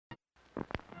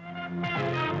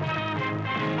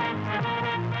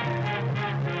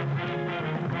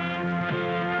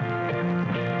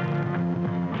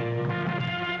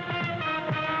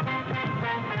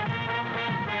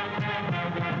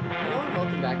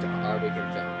to Our Week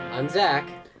in Film. I'm Zach.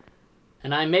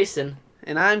 And I'm Mason.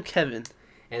 And I'm Kevin.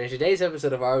 And in today's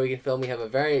episode of Our Week in Film, we have a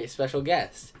very special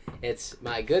guest. It's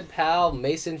my good pal,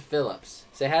 Mason Phillips.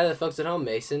 Say hi to the folks at home,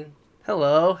 Mason.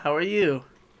 Hello, how are you?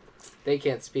 They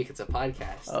can't speak, it's a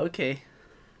podcast. Okay.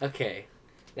 Okay.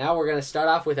 Now we're going to start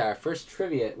off with our first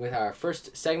trivia, with our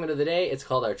first segment of the day. It's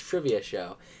called our Trivia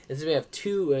Show. And since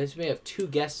we have two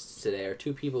guests today, or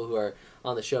two people who are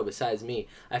on the show besides me,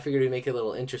 I figured we'd make it a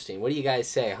little interesting. What do you guys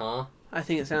say, huh? I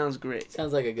think it sounds great.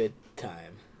 Sounds like a good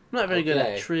time. I'm not very good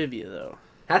Okay. at trivia, though.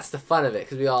 That's the fun of it,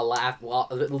 because we all laugh. Well,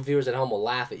 little viewers at home will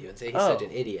laugh at you and say, he's such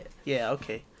an idiot. Yeah,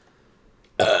 okay.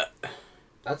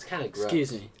 That's kind of gross.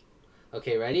 Excuse me.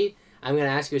 Okay, ready? I'm going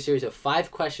to ask you a series of 5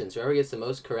 questions. Whoever gets the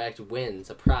most correct wins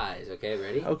a prize. Okay,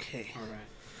 ready? Okay. Alright.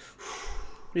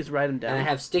 Please write them down. And I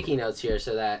have sticky notes here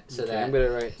so that I'm gonna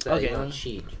write. you Okay. don't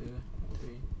cheat. 2, 3.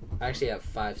 I actually have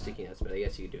 5 sticky notes, but I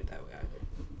guess you could do it that way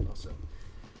either. Also.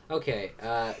 Okay,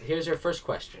 here's your first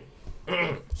question.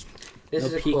 This No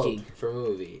is a peeking. quote from a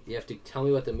movie. You have to tell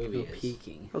me what the movie No is.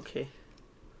 peeking. Okay.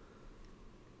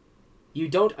 You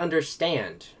don't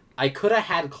understand. I could have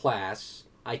had class.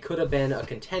 I could have been a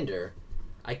contender.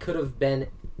 I could have been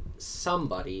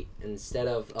somebody instead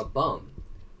of a bum,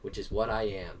 which is what I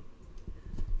am.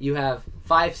 You have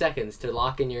 5 seconds to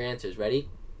lock in your answers. Ready?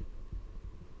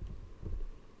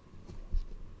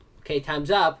 Okay,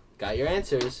 time's up. Got your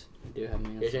answers. I do have my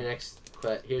Here's your next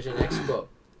quote.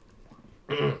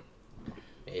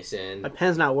 Mason. My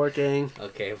pen's not working.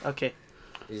 Okay. Okay.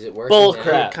 Is it working? Bull now?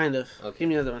 crap. Kind of. Okay. Give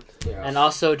me another one. Here, And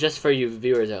also, just for you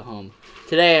viewers at home,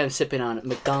 today I'm sipping on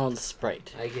McDonald's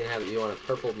Sprite. I can have. You want a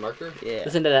purple marker? Yeah.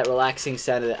 Listen to that relaxing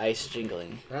sound of the ice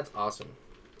jingling. That's awesome.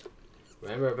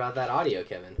 Remember about that audio,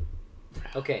 Kevin.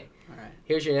 Okay. Alright.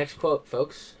 Here's your next quote,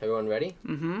 folks. Everyone ready?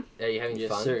 Mm-hmm. Are you having Yes,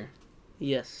 fun? sir.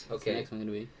 Yes. What's the Okay. next one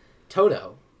gonna be?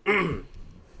 Toto.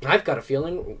 I've got a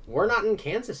feeling we're not in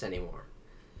Kansas anymore.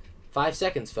 5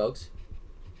 seconds, folks.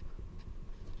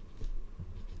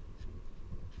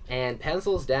 And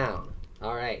pencils down.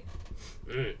 All right.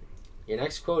 Your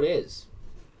next quote is,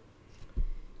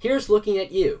 here's looking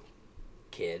at you,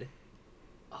 kid.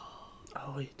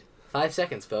 Oh, wait. 5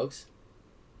 seconds, folks.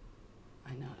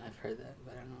 I know, I've heard that,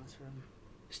 but I don't know what's from.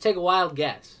 Just take a wild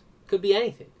guess. Could be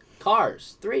anything.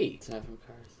 Cars. 3. It's not from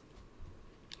Cars.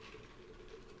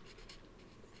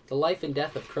 The Life and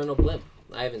Death of Colonel Blimp.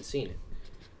 I haven't seen it.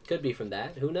 Could be from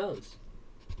that. Who knows?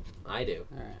 I do.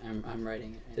 Alright, I'm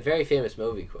writing it. It's a very famous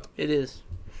movie quote. It is.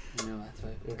 I know, that's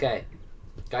why. Okay.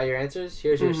 Got your answers?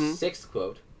 Here's your Mhm. 6th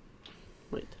quote.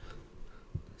 Wait.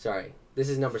 Sorry. This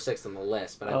is number 6 on the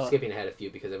list, but I'm Oh. skipping ahead a few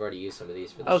because I've already used some of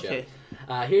these for the Okay.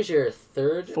 show. Here's your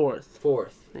 3rd. Fourth.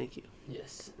 4th. Thank you.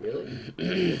 Yes.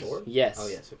 Really? 4? Yes. Oh,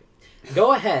 yes. Okay.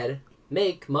 Go ahead.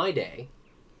 Make my day.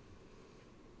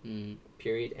 Mm.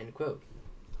 Period. End quote.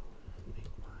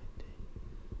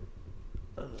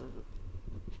 Uh,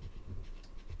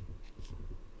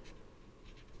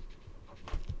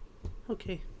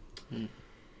 okay.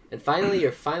 And finally,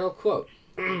 your final quote.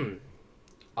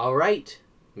 All right,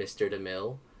 Mr.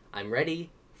 DeMille. I'm ready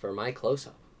for my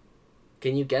close-up.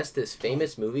 Can you guess this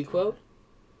famous movie quote?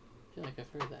 I feel like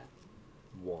I've heard that.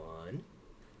 1,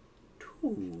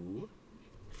 2,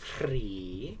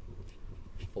 3,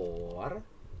 4,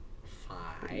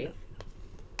 5,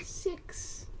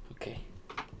 6. Okay.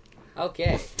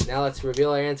 Okay, now let's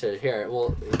reveal our answers. Here, well,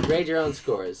 grade your own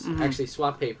scores. Mhm. Actually,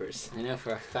 swap papers. I know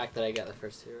for a fact that I got the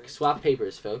first 2 right. Swap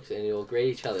papers, folks, and you'll grade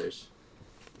each other's.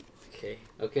 Okay.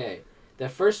 Okay. The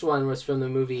first one was from the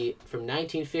movie from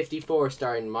 1954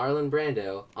 starring Marlon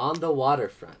Brando, On the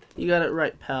Waterfront. You got it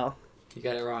right, pal. You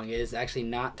got it wrong. It is actually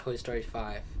not Toy Story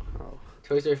 5. Oh.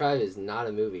 Toy Story 5 is not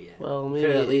a movie yet. Well, Could've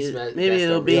maybe at least maybe guessed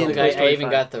it'll a be real in movie. Toy I Story even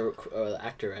 5. got the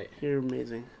actor right. You're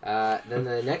amazing. Then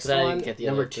the next But I one, didn't get the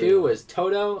number other 2, two. was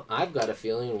Toto. I've got a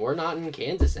feeling we're not in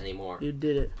Kansas anymore. You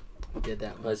did it. We did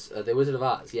that one. Was The Wizard of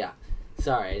Oz, yeah.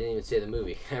 Sorry, I didn't even say the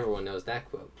movie. Everyone knows that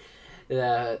quote.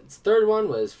 The third one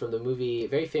was from the movie,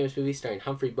 very famous movie starring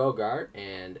Humphrey Bogart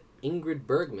and Ingrid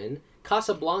Bergman,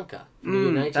 Casablanca,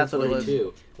 movie That's what it was.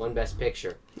 1942, won Best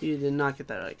Picture. You did not get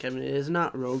that right, Kevin. It is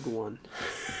not Rogue One.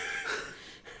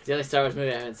 It's the only Star Wars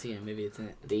movie I haven't seen. Maybe it's in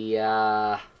it. The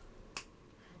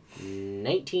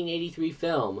 1983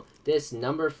 film, this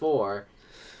number 4,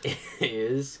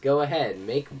 is, go ahead,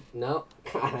 no,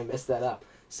 God, I messed that up.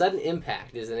 Sudden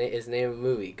Impact is the name of the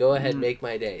movie. Go ahead, make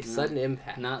my day. Sudden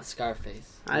Impact. Not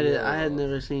Scarface. I had No.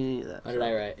 never seen any of that. What did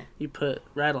I write? You put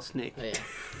Rattlesnake. Oh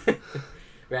yeah.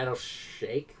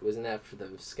 Rattleshake. Wasn't that for the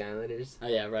Skylanders? Oh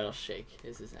yeah, Rattleshake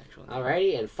is his actual name.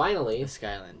 Alrighty, and finally, The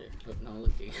Skylander. Oh, no,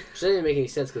 looking. which doesn't make any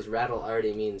sense because rattle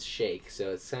already means shake,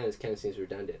 so it kind of seems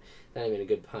redundant. Not even a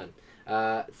good pun.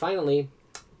 Finally,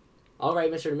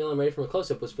 alright, Mr. DeMille, I'm ready for a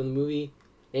close-up. Was from the movie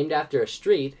named after a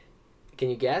street. Can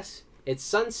you guess? It's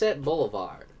Sunset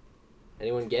Boulevard.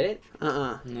 Anyone get it?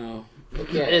 No.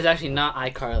 Okay. It is actually not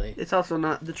iCarly. It's also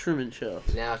not The Truman Show.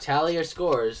 Now tally your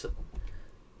scores.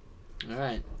 All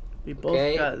right. We both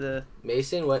Okay. got the...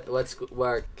 Mason,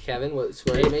 where Kevin, what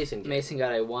score did Mason get? Mason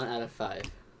got a 1 out of 5.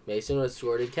 Mason, what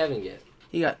score did Kevin get?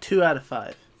 He got 2 out of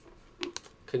 5.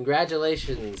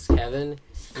 Congratulations, Kevin.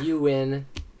 You win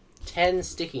 10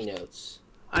 sticky notes.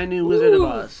 I knew Wizard of Ooh.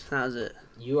 Oz. How's it?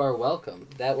 You are welcome.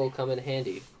 That will come in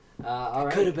handy. All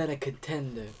right. Could have been a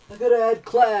contender. I could have had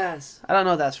class. I don't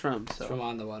know what that's from, It's so... from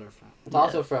On the Waterfront. It's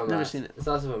also from. never seen it. It's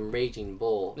also from Raging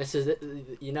Bull. This is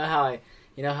you know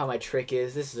how my trick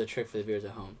is. This is a trick for the viewers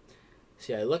at home.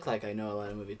 See, I look like I know a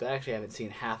lot of movies, but actually I haven't seen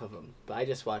half of them. But I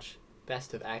just watch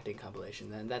Best of Acting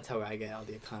compilation, and that's how I get all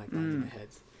the iconic lines in my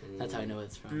heads. That's how I know what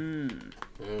it's from.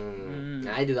 And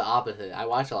I do the opposite. I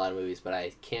watch a lot of movies, but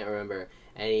I can't remember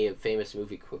any famous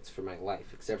movie quotes for my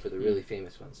life, except for the really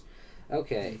famous ones.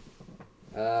 Okay.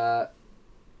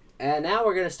 And now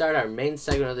we're going to start our main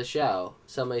segment of the show.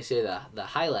 Some may say the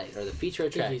highlight or the feature I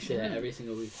think you attraction. say that every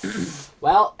single week.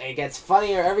 Well, it gets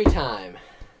funnier every time.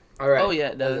 All right. Oh, yeah,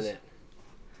 it does. Doesn't it?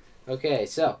 Okay,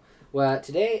 so,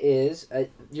 today is,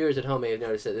 viewers at home may have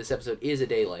noticed that this episode is a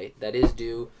day late. That is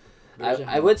due,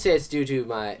 I would say it's due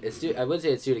to I would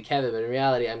say it's due to Kevin, but in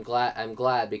reality, I'm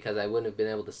glad because I wouldn't have been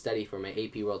able to study for my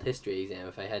AP World History exam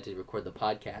if I had to record the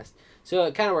podcast. So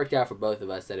it kind of worked out for both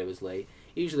of us that it was late.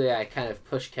 Usually I kind of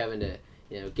push Kevin to,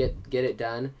 get it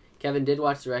done. Kevin did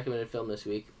watch the recommended film this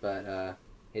week, but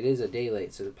it is a day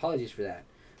late, so apologies for that.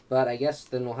 But I guess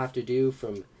then we'll have to do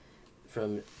from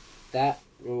that.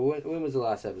 When was the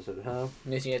last episode, huh?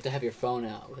 Mason, you have to have your phone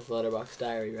out with Letterboxd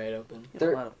Diary right open. You have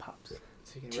a lot of pops.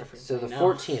 So you can reference. So the I know.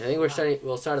 14th. I think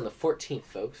we'll start on the 14th,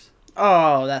 folks.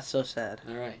 Oh, that's so sad.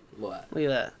 All right. What? Look at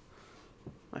that.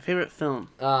 My favorite film.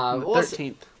 We'll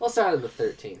 13th. we'll start on the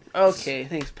 13th. Okay,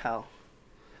 thanks, pal.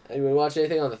 Anyone watch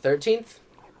anything on the 13th?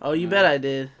 Oh, you bet I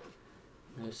did.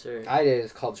 No, sir. I did.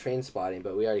 It's called Train Spotting,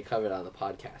 but we already covered it on the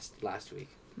podcast last week.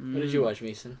 What did you watch,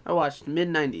 Mason? I watched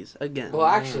mid-90s again. Well,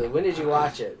 actually, when did you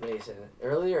watch it, Mason?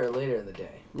 Earlier or later in the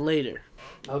day? Later.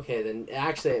 Okay, then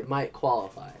actually it might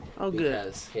qualify. Oh, good.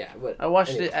 Because, yeah. But I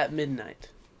watched anyway. it at midnight.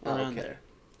 Around Okay. there.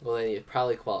 Well, then it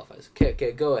probably qualifies.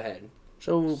 Okay, go ahead.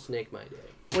 So, Snake my day.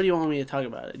 what do you want me to talk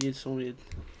about it? You just want me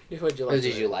to... What did you Oh, like?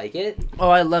 did you like it? Oh,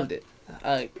 I loved it.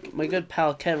 My good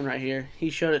pal Kevin right here, he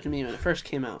showed it to me when it first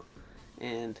came out.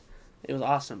 And it was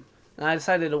awesome. And I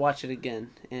decided to watch it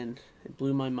again, and it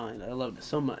blew my mind. I loved it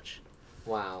so much.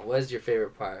 Wow. What is your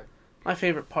favorite part? My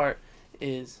favorite part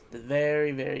is the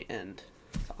very, very end.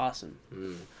 It's awesome.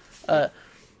 Hmm.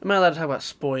 Am I allowed to talk about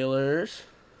spoilers?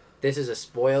 This is a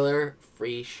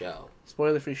spoiler-free show.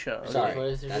 Spoiler-free show. Okay. Sorry,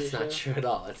 Spoilers-free that's not show? true at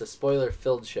all. It's a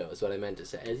spoiler-filled show, is what I meant to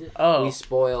say. Is it? Oh, We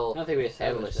spoil I don't think we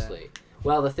established that. endlessly.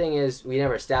 Well, the thing is, we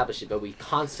never established it, but we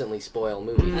constantly spoil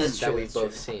movies That's that true, we've that's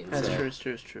both seen. that's so. true, it's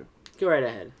true, it's true. Go right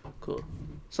ahead. Cool.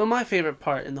 So my favorite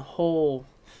part in the whole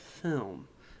film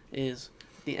is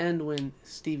the end when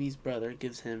Stevie's brother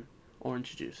gives him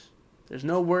orange juice. There's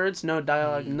no words, no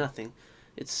dialogue, nothing.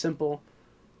 It's simple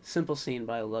scene,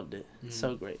 but I loved it. It's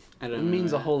so great. I It don't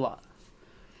means know a that. whole lot.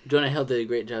 Jonah Hill did a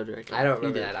great job directing. I don't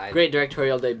remember did. that either. Great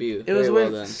directorial debut. It was Very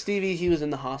when well done. Stevie, he was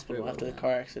in the hospital Very well after the done.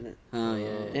 car accident. Oh yeah.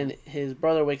 And his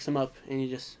brother wakes him up and he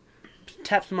just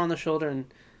taps him on the shoulder and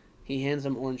he hands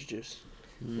him orange juice.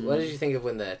 What did you think of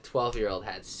when the 12-year-old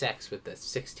had sex with the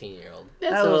 16-year-old?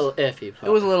 That's That a was- little iffy. It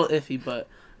was a little iffy, but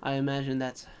I imagine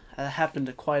that happened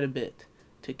to quite a bit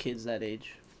to kids that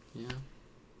age. Yeah.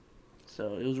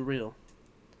 So it was real.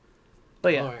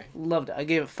 But yeah, Alright. loved it. I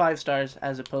gave it 5 stars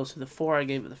as opposed to the 4 I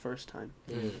gave it the first time.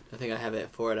 I think I have it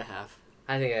at 4.5.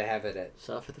 I think I have it at...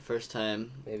 Saw it for the first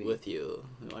time Maybe. with you.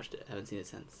 We watched it. Haven't seen it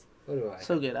since. What do I...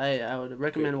 So good. I would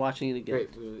recommend watching it again.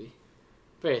 Great movie.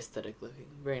 Very aesthetic looking.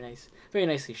 Very nice. Very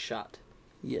nicely shot.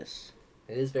 Yes.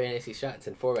 It is very nicely shot. It's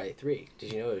in 4x3.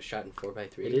 Did you know it was shot in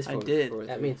 4x3? It is. I for- did. for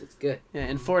That three. means it's good. Yeah,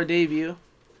 and for a debut,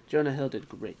 Jonah Hill did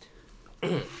great.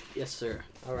 Yes, sir.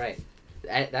 All right.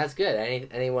 That's good.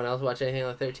 Anyone else watch anything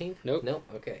on the 13th? Nope. Nope.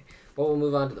 Okay. Well, we'll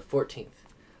move on to the 14th.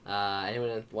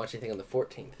 Anyone watch anything on the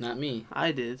 14th? Not me.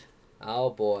 I did. Oh,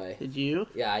 boy. Did you?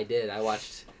 Yeah, I did. I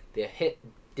watched the hit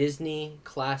Disney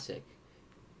classic,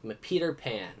 Peter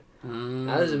Pan.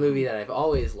 Now, this is a movie that I've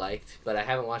always liked, but I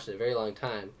haven't watched in a very long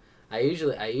time. I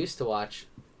used to watch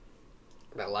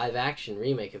that live action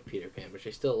remake of Peter Pan, which I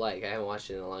still like. I haven't watched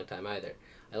it in a long time either.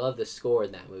 I love the score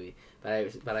in that movie,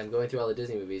 but I'm going through all the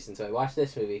Disney movies, and so I watched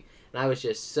this movie, and I was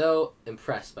just so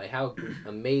impressed by how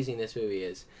amazing this movie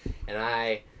is, and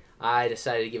I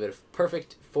decided to give it a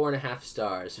perfect 4.5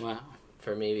 stars. Wow.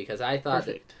 For me, because I thought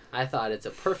Perfect.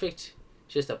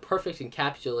 it's a perfect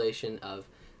encapsulation of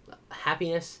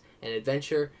happiness and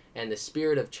adventure and the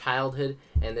spirit of childhood,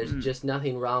 and there's just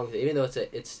nothing wrong with it. Even though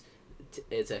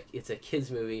it's a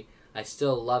kids movie, I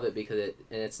still love it because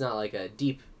it's not like a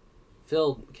deep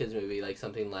filled kids movie like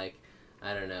something like,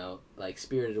 I don't know, like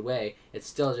Spirited Away. It's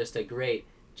still just a great,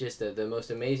 the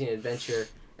most amazing adventure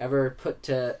ever put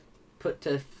to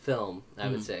film, I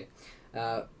would say.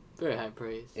 Very high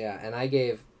praise. Yeah, and I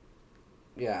gave,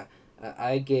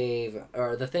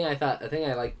 or the thing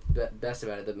I liked best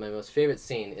about it, my most favorite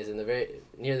scene is in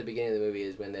near the beginning of the movie,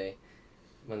 is when they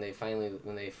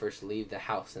first leave the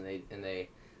house, and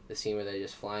the scene where they're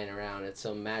just flying around. It's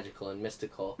so magical and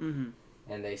mystical. Mm-hmm.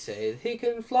 And they say, he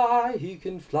can fly,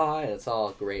 and it's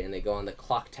all great, and they go on the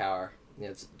clock tower. And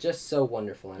it's just so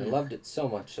wonderful, and I loved it so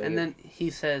much. So And then he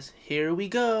says, "Here we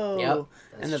go." Yep,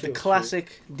 And the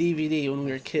classic DVD when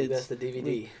we were kids. That's the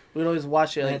DVD. We'd always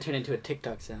watch it. And Like, it turned into a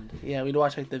TikTok sound. yeah, we'd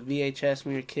watch like the VHS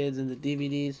when we were kids and the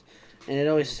DVDs, and it'd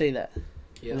always say that.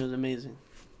 Yeah. And it was amazing.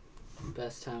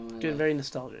 Best time of my Good, life. very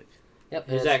nostalgic. Yep.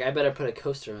 Hey, Zach, I better put a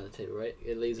coaster on the table, right?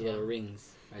 It leaves Yeah. little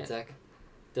rings. Right, Yeah. Zach?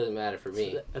 Doesn't matter for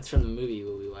me. So that's from the movie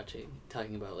we'll be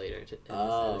talking about later.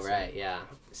 Oh, right, yeah.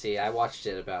 See, I watched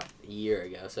it about a year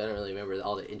ago, so I don't really remember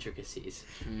all the intricacies.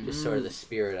 Just sort of the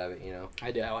spirit of it, you know.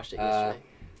 I do. I watched it yesterday.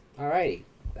 Alrighty.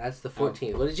 That's the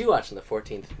 14th. What did you watch on the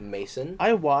 14th, Mason?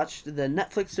 I watched the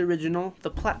Netflix original, The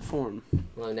Platform.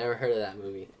 Well, I've never heard of that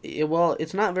movie. Well,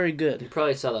 it's not very You good.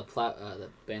 probably saw the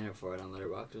banner for it on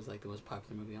Letterboxd. It was like the most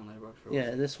popular movie on Letterboxd for a while.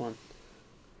 Yeah, this one.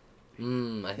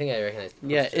 I think I recognize the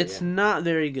Yeah, poster, it's not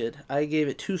very good. I gave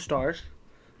it 2 stars.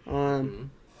 Mhm.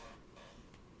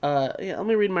 Yeah, let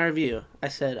me read my review. I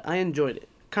said, I enjoyed it.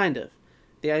 Kind of.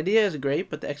 The idea is great,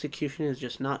 but the execution is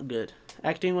just not good.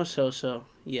 Acting was so-so.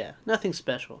 Yeah, nothing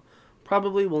special.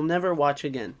 Probably will never watch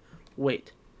again.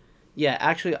 Wait. Yeah,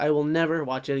 actually, I will never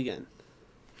watch it again.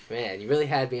 Man, you really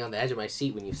had me on the edge of my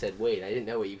seat when you said wait. I didn't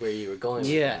know where you were going with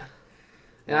Yeah. that.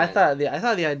 And I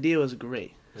thought the idea was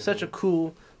great. Such a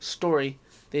cool story.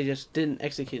 They just didn't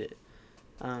execute it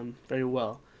very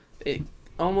well. It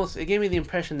gave me the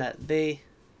impression that the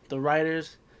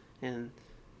writers and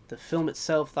the film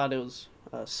itself thought it was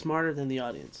smarter than the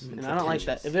audience, and I don't like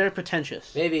that. Pretentious. Very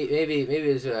pretentious. Maybe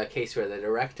there's a case where the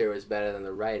director was better than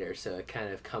the writer, so it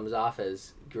kind of comes off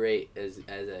as great as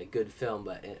a good film,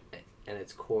 but in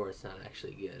its core, it's not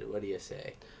actually good. What do you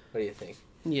say? What do you think?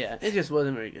 Yeah, it just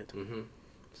wasn't very good. Mm-hmm.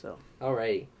 So.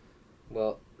 Alrighty.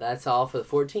 Well, that's all for the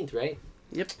 14th, right?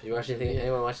 Yep. Did you watch anything? Yeah.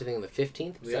 Anyone watch anything on the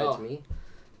 15th We besides all- me?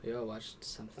 We all watched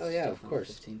something. Oh, yeah, stuff of on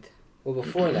course. The 15th. Well,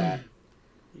 before that,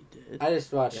 We did. I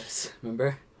just watched Yes.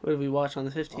 Remember? What did we watch on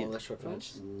the All 15th? the short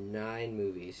films. 9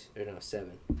 movies. Or no,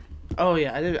 7. Oh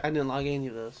yeah, I didn't log any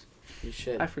of those. You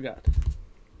should. I forgot.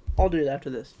 I'll do it after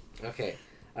this. Okay.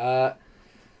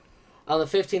 On the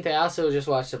 15th, I also just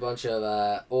watched a bunch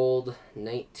of old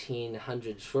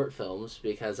 1900 short films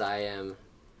because I am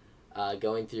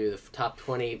going through the top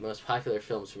 20 most popular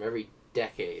films from every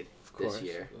decade this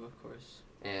year. Of course.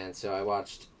 And so I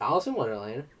watched Alice in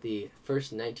Wonderland, the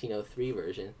first 1903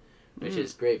 version, which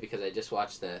is great because I just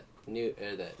watched the new,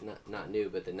 or the not new,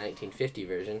 but the 1950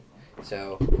 version.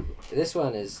 So this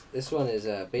one is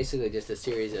basically just a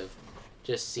series of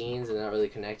just scenes and not really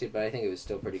connected, but I think it was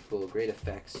still pretty cool. Great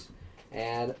effects,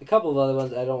 and a couple of other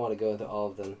ones. I don't want to go into all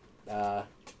of them.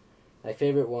 My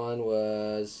favorite one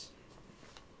was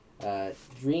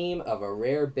Dream of a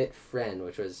Rare Bit Friend,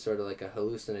 which was sort of like a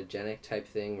hallucinogenic type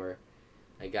thing where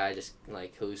a guy just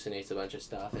like hallucinates a bunch of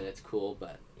stuff and it's cool,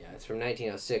 but yeah, it's from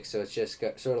 1906, so it's just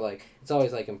sort of like, it's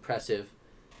always like impressive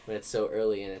when it's so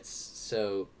early and it's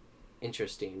so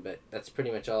interesting, but that's pretty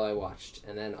much all I watched.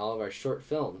 And then all of our short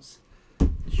films.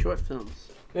 Short films.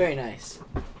 Very nice.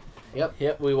 Yep.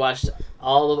 Yep, we watched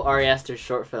all of Ari Aster's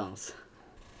short films.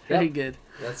 Very Yep. good.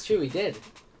 That's true, we did.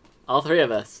 All 3 of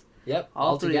us. Yep, All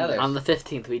all three of together. On the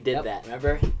 15th, we did Yep. that.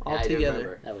 Remember? All I do together.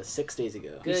 remember. That was 6 days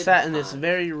ago. We Good sat in this time.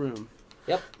 very room.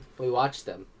 We watched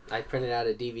them. I printed out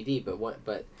a DVD,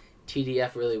 but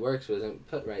TDF really works wasn't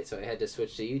put right, so I had to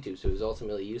switch to YouTube, so it was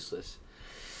ultimately useless.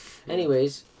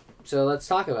 Anyways, so let's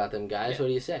talk about them, guys. Yeah. What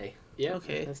do you say? Yeah.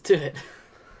 Okay. Let's do it.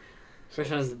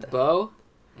 First one is Bo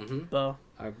Mm-hmm. Bo.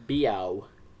 or Biao.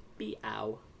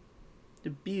 Biao.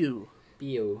 Debut.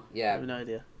 Biao. I Yeah, have no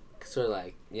idea. sort of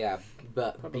like, yeah,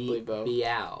 but Probably Bo.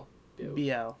 Biao.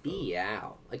 Biao.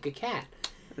 Meow, like a cat.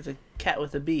 It's a cat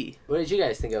with a bee. What did you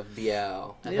guys think of BL? I Yeah,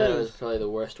 thought it it was- was probably the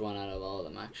worst one out of all of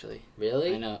them, actually.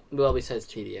 Really? I know. Well, besides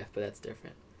TDF, but that's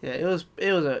different. Yeah, it was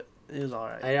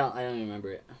alright. I don't even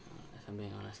remember it, if I'm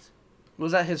being honest.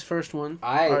 Was that his first one?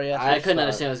 I I couldn't thought-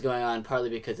 understand what was going on, partly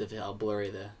because of how blurry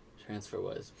the transfer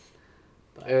was.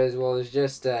 It was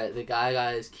just the guy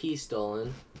got his key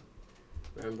stolen,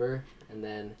 remember? And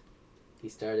then he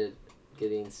started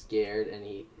getting scared and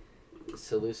he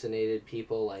hallucinated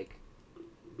people like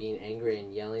being angry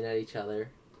and yelling at each other.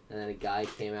 And then a guy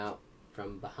came out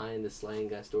from behind the sliding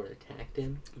glass door and attacked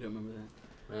him. I don't remember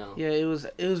that. Wow. Yeah, it was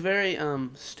very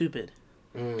stupid.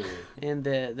 Mm. And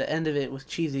the end of it was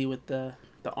cheesy with the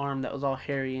arm that was all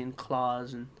hairy and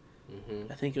claws, and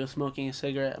Mm-hmm. I think it was smoking a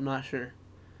cigarette. I'm not sure.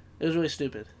 It was really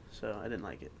stupid, so I didn't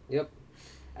like it.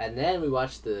 And then we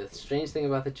watched The Strange Thing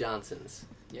About the Johnsons.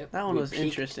 Yep. That one We was peaked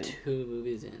interesting. 2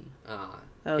 movies in. That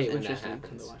was hate when that interesting.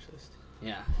 happens. On the watch list.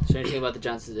 Yeah. Strange Thing About the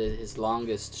Johnsons is his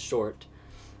longest short.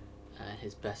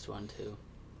 His best one, too.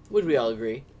 Would we all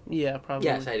agree? Yeah, probably.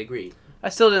 Yes, I'd agree. I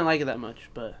still didn't like it that much,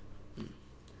 but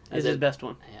As it's his I- best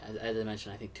one. Yeah, as I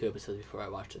mentioned, I think 2 episodes before I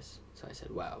watched this. So I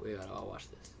said, wow, we gotta all watch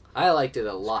this. I liked it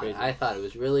a lot. crazy. I thought it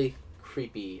was really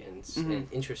creepy and, Mhm. and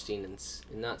interesting and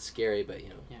not scary, but Yeah,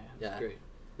 Yeah. it's great.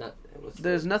 not. It was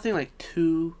There's nothing like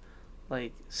too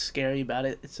scary about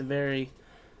it. It's a very,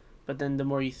 but then the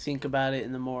more you think about it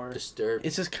and the more disturbing.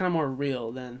 it's just kind of more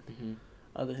real than Mm-hmm.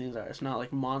 other things are. It's not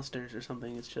like monsters or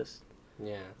something. It's just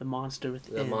Yeah, the monster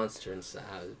within. the monster and stuff.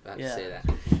 I was about Yeah. to say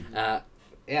that.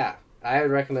 Yeah, I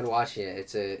would recommend watching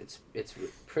it. It's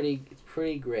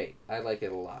pretty great. I like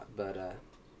it a lot. But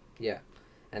yeah,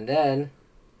 and then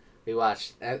we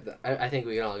watched. I think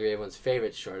we can all agree everyone's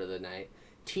favorite short of the night.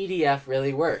 TDF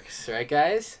really works, right,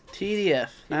 guys? TDF.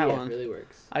 That Yeah, one. it really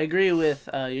works. I agree with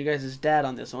you guys' dad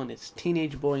on this one. It's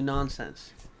teenage boy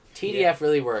nonsense. TDF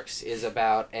really works is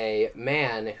about a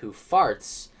man who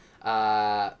farts,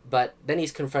 but then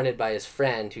he's confronted by his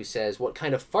friend who says, "What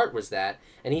kind of fart was that?"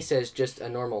 And he says, "Just a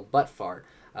normal butt fart."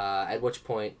 At which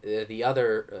point the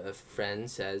other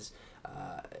friend says,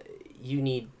 "You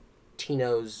need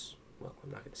Tino's." Well,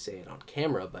 I'm not going to say it on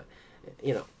camera, but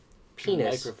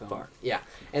penis Microphone. fart. Yeah,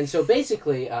 and so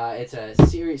basically, it's a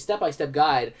series step-by-step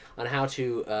guide on how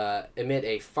to emit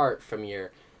a fart from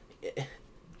your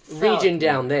region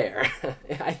down there.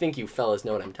 I think you fellas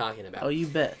know what I'm talking Oh, about. you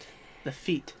bet. The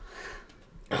feet.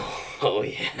 Oh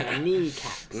yeah.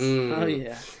 Kneecaps. Mm. Oh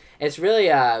yeah. It's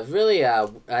really I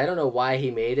don't know why he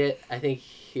made it. I think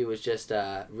he was just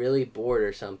really bored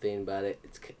or something. But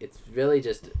it's really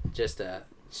just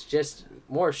it's just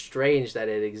more strange that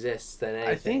it exists than anything.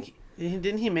 I think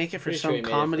didn't he make it for Pretty sure some he made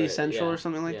it Comedy for it, Central yeah, or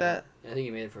something like yeah. that? I think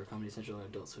he made it for Comedy Central or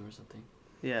Adult Swim or something.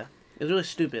 Yeah. It was really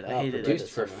stupid. I Oh, hated it.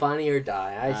 Produced for Funny or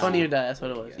Die. Funny or Die, that's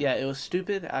what it was. Yeah. Yeah, it was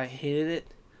stupid. I hated it.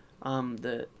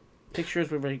 The pictures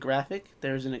were very graphic.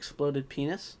 There was an exploded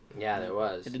penis. Yeah, there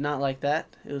was. I did not like that.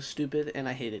 It was stupid, and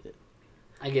I hated it.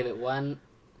 I give it 1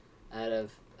 out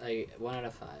of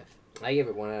 5. I give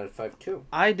it 1 out of 5 too.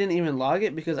 I didn't even log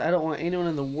it because I don't want anyone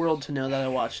in the world to know that I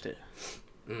watched it.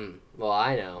 Well,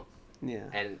 I know, Yeah.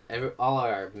 and all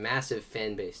our massive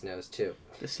fan base knows too.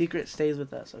 The secret stays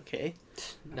with us, okay?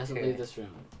 Doesn't Okay. leave this room.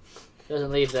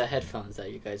 Doesn't leave the headphones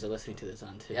that you guys are listening to this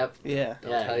on too. Yep. Yeah.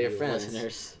 Don't tell your you friends.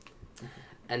 Listeners.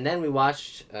 And then we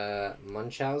watched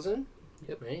Munchausen.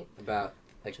 Yep. Right? About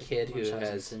a kid who Munchausen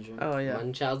has syndrome. Oh, yeah.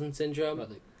 Munchausen syndrome. Well,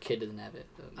 the kid doesn't have it.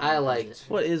 but I has liked- it.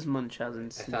 What is Munchausen I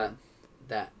syndrome? thought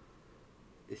that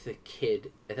it's a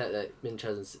kid. I thought that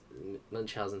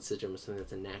Munchausen syndrome is something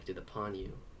that's enacted upon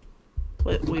you.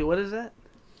 Wait, what is that?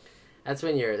 That's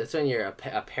when you're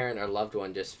a parent or loved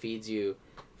one just feeds you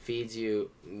too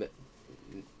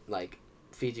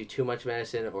much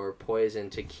medicine or poison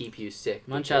to keep you sick.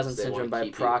 Munchausen because they syndrome wanna by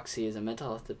keep you- proxy is a mental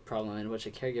health problem in which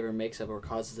a caregiver makes up or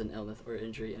causes an illness or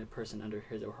injury in a person under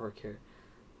his or her care,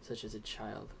 such as a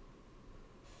child.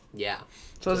 Yeah.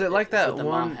 So is it like That's that what the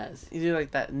mom one? has. Is it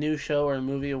like that new show or a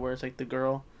movie where it's like the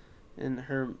girl, and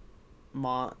her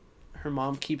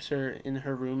mom keeps her in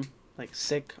her room like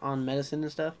sick on medicine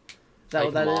and stuff. Is that Like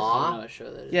what that is? Ma? I don't know what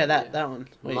show that is. Yeah, that one.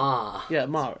 Wait. Ma. Yeah,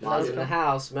 Ma. Is that what Ma's it's in the called?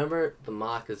 house. Remember the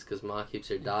Ma is because Ma keeps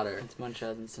her daughter. It's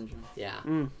Munchausen syndrome. Yeah.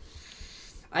 Mm.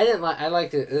 I didn't like. I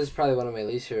liked it. This is probably one of my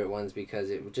least favorite ones because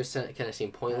it just kind of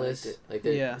seemed pointless. I liked Like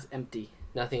there, Yeah. It's empty.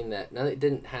 nothing it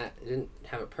didn't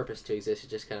have a purpose to exist. It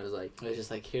just kind of was like, It was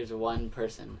just like, here's one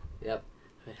person. Yep.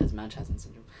 It has Munchausen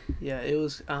syndrome. Yeah, it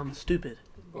was stupid.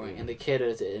 Boring. And the kid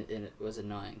was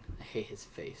annoying. I hate his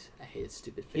face. I hate his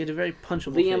stupid face. He had a very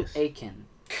punchable Liam face. Aiken.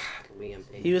 God, Liam.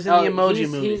 He was in the Emoji he's,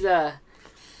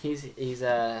 Movie. He's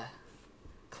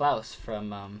Klaus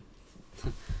from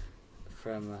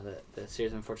from the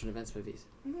series of Unfortunate Events movies.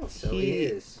 Oh, so he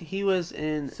is. He was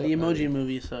in So the Emoji early.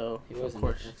 Movie, so He was of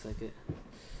course. Looks like it.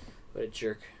 What a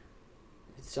jerk.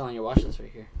 It's still on your watch list right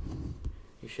here.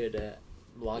 You should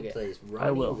log He it. plays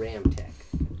I will. Ronnie Ramtech.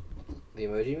 The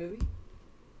Emoji Movie?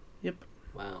 Yep.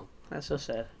 Wow. That's so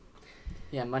sad.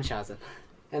 Yeah, Munchausen.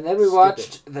 And then we Stupid.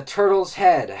 watched The Turtle's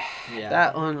Head. Yeah.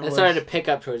 That one It was... started to pick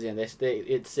up towards the end.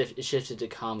 It shifted to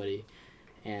comedy,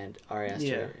 and Ari Aster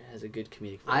Yeah. has a good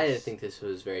comedic voice. I didn't think this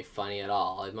was very funny at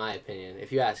all, in my opinion.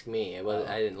 If you ask me, it was.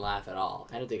 Oh. I didn't laugh at all.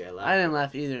 I don't think I laughed. I didn't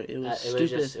laugh either. It was It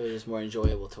stupid. was just more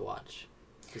enjoyable to watch.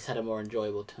 Just had a more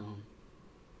enjoyable tone.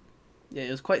 Yeah,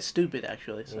 it was quite stupid,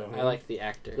 actually. So Mhm. I liked the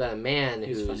actor. Got a man He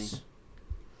was who's funny.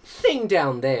 thing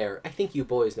down there. I think you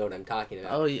boys know what I'm talking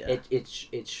about. Oh, yeah.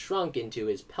 It shrunk into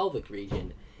his pelvic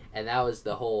region, and that was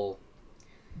the whole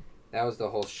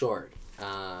short.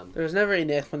 There was never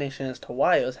any explanation as to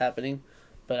why it was happening,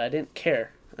 but I didn't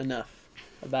care enough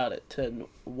about it to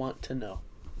want to know.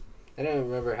 I don't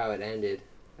remember how it ended.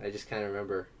 I just kind of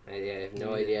remember. I have no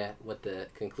Me neither. idea what the I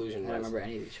conclusion don't was. remember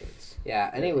any of these shorts.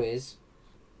 Yeah. Anyways,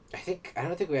 I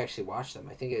don't think we actually watched them.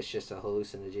 I think it's just a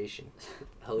hallucination.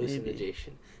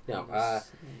 Hallucination. No.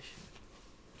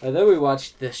 And then we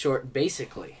watched the short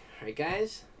Basically. Right,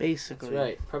 guys? Basically. That's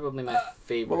right. Probably my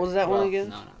favorite. What was that one again?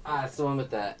 No. It's the one with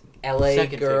the L.A.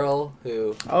 Second girl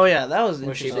who Oh, yeah, that was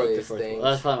Where she interesting. broke the These fourth wall. things. That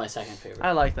was probably my second favorite.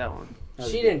 I like that one. That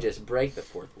was she good. didn't just break the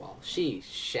fourth wall. She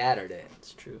shattered it.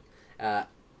 It's true. So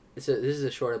this is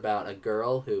a short about a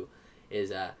girl who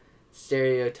is a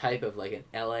stereotype of like an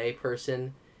LA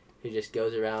person who just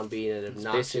goes around being an It's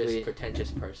obnoxious, basically- pretentious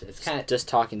person. It's kind of Just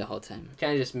talking the whole time.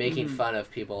 just making Mhm. fun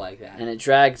of people like that. And it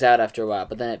drags out after a while,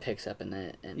 but then it picks up and then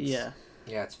it ends. Yeah.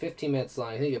 Yeah, it's 15 minutes long.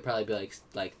 I think it'd probably be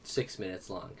like 6 minutes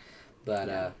long,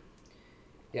 but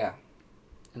yeah.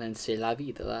 And then C'est la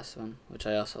vie, the last one, which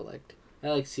I also liked. I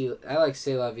like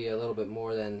C'est La Vie a little bit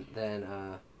more than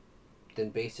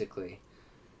Basically.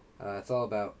 It's all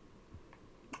about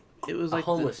It was a like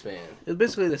homeless man. it was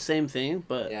basically the same thing,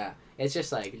 but Yeah, it's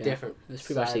just like Yeah. different. It's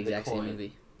pretty much side the of the exact same coin.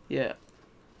 movie. yeah.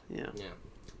 Yeah.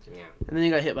 And then he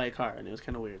got hit by a car, and it was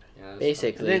kind of weird. Yeah, that was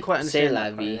Basically, I didn't quite C'est understand la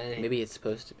that vie. part. Maybe it's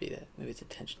supposed to be that. Maybe it's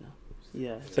intentional.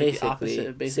 Yeah. It's like the opposite Basically,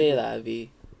 of basically. C'est la vie.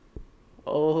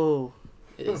 Oh.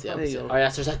 It is the There you opposite. go. Ari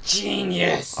Aster's a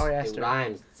genius. Ari It Aster.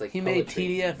 rhymes. It's like He made poetry.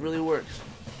 TDF really works.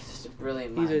 He's just a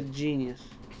brilliant He's mind. a genius.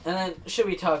 And then, should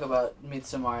we talk about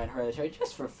Midsommar and Hereditary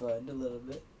just for fun, a little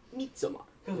bit? Midsommar.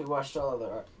 Because we watched all of the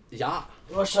art. Ja.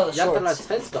 We watched all the Jag talar shorts.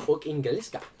 svenska och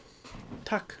engelska.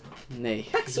 Tack. Nej,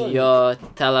 Tack så jag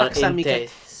talar Tack så inte mycket.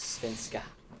 svenska.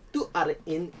 Du är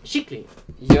en kyckling.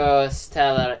 Jag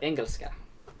talar engelska,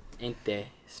 inte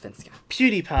svenska.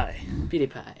 PewDiePie.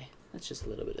 PewDiePie. That's just a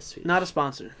little bit of Swedish. Not a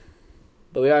sponsor.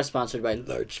 But we are sponsored by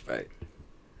Large Bite.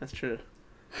 That's true.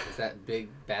 Is that Big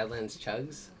Badlands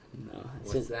Chugs? No,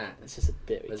 What's that? It's just a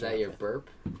bit. Was that your burp?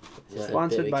 It's just a bit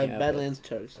Sponsored we by came up with. Badlands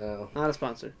Chugs. Oh, Not a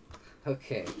sponsor.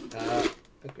 okay.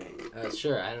 Okay.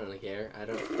 Sure, I don't care. I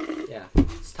don't. Yeah.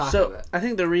 Let's talk So about it. I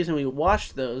think the reason we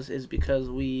watched those is because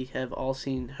we have all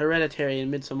seen Hereditary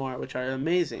and Midsommar, which are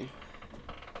amazing.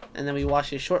 And then we watched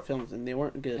his short films, and they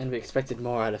weren't good. And we expected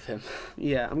more out of him.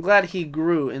 Yeah, I'm glad he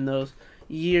grew in those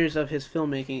years of his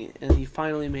filmmaking, and he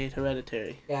finally made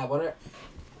Hereditary. Yeah,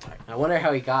 I wonder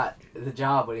how he got the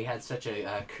job when he had such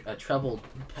a troubled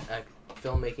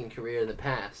filmmaking career in the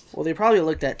past. Well, they probably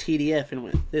looked at TDF and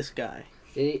went, "This guy."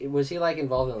 Was he like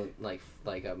involved in like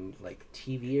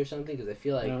TV or something? Because I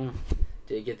feel like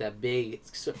did he get that big?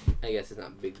 I guess it's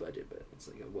not big budget, but it's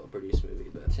like a well produced movie.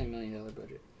 But $10 million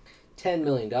budget. $10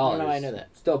 million. I don't know why I know that.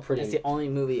 Still pretty. That's the only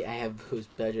movie I have whose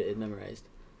budget is memorized.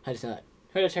 I just know that.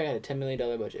 Hereditary had a $10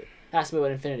 million budget. Ask me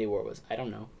what Infinity War was. I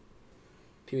don't know.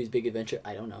 Pee-wee's Big Adventure.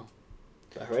 I don't know.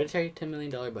 But Hereditary, $10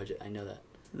 million budget. I know that.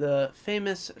 The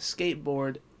famous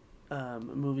skateboard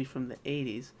movie from the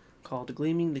 80s called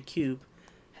Gleaming the Cube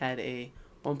had a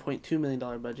 $1.2 million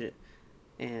budget,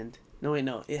 and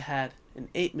it had an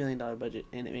 $8 million budget,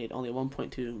 and it made only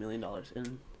 $1.2 million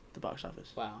in the box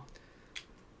office. Wow.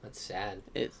 That's sad.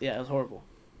 It was horrible.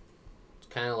 It's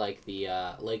kind of like the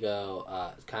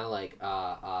Lego. It's kind of like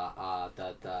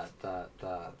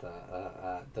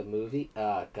the movie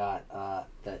got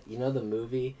that the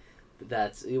movie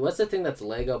that's what's the thing that's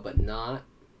Lego but not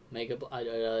Mega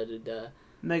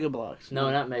Blocks. No,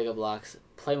 not Mega Blocks.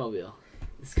 Playmobil.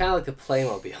 It's kind of like the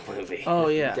Playmobil movie. Oh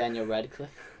yeah. Daniel Radcliffe.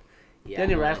 Yeah.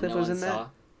 Daniel No Radcliffe was one in that? saw.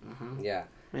 Uh-huh. Yeah.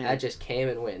 Man. That just came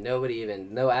and went.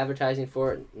 No advertising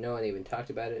for it. No one even talked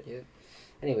about it. Yeah.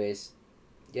 Anyways,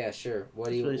 yeah, sure. What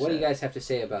do It's you really What do you sad. guys have to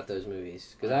say about those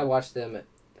movies? Because I watched them.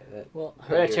 Well,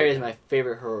 Hereditary is my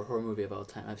favorite horror movie of all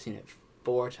time. I've seen it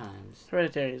 4 times.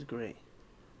 Hereditary is great.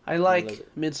 I like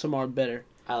Midsommar better.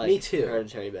 I like Me too.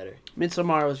 Hereditary better.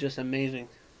 Midsommar was just amazing.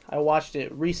 I watched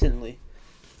it recently,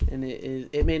 and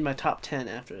it made my top 10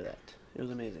 after that. It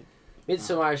was amazing.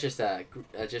 Midsommar is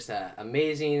just a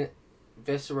amazing,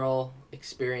 visceral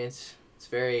experience. It's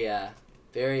very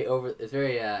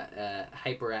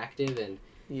hyperactive and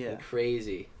Yeah.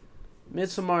 crazy.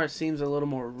 Midsommar seems a little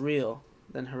more real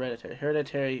than Hereditary.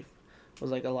 Hereditary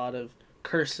was like a lot of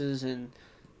curses and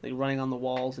like running on the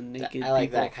walls and naked I like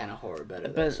people. that kind of horror better.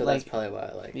 But, Though, so like, that's probably why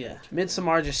I like. Yeah, Hereditary.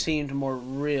 Midsommar just seemed more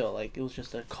real. Like it was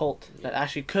just a cult that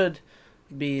actually could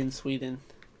be in Sweden,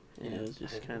 and it was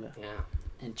just kind of Yeah.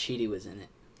 And Chidi was in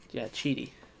it.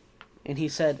 cheaty. And he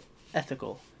said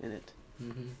ethical in it,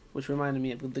 Mm-hmm. which reminded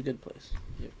me of The Good Place.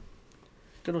 Yep.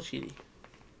 Good old cheaty.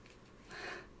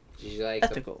 Did you like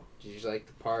Ethical. Did you like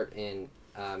the part in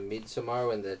Midsommar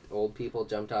when the old people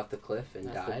jumped off the cliff and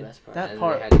That's the died? best part. That and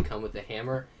part- they had to come with the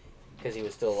hammer because he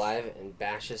was still alive and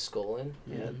bash his skull in.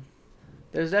 Yeah. Mhm.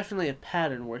 There's definitely a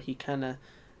pattern where he kind of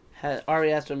had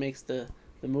Ari Aster makes the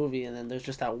movie, and then there's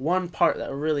just that one part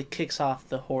that really kicks off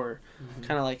the horror, Mhm.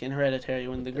 kind of like in Hereditary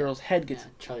when the girl's head gets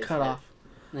Charlie's cut head. off.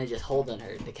 And they just holding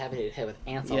her decapitated head with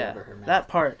ants all Yeah, over her mouth. that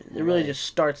part it really Right. just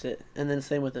starts it, and then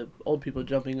same with the old people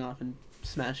jumping off and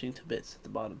smashing to bits at the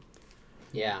bottom.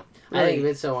 Yeah, Really? I think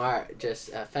Midsommar just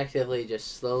effectively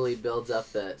just slowly builds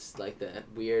up the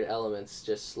weird elements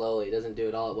just slowly. It doesn't do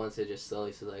it all at once. It just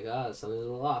slowly says like, something's a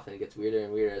little off, and it gets weirder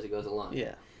and weirder as it goes along.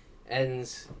 Yeah.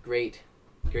 Ends great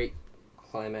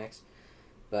climax.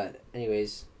 But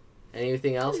anyways,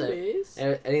 anything else?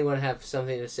 Anyone have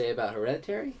something to say about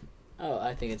Hereditary? Oh,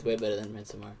 I think it's way better than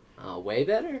Midsommar. Way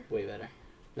better. Way better.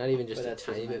 Not even just But a that's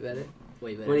just tiny my bit better.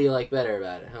 Way better. What do you like better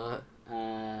about it, huh?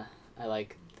 I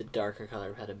like the darker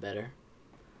color palette better.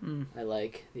 Mm. I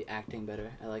like the acting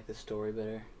better. I like the story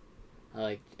better.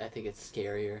 I think it's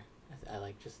scarier. I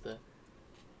like just the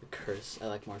curse. I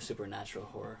like more supernatural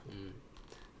horror. Mm.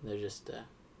 They're just,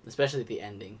 especially the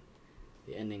ending.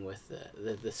 The ending with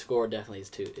the score definitely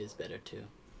is better too.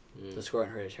 Mm. The score in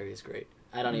Hereditary is great.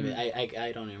 I don't even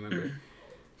remember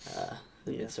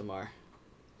the Yeah. Midsommar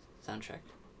soundtrack,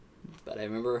 but I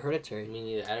remember Hereditary. Me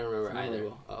neither. I don't remember It's either.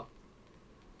 memorable. Oh.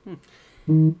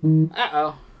 Hmm.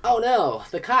 Uh-oh. Oh no,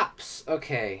 the cops.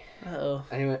 Okay. Uh-oh.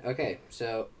 Anyway, okay.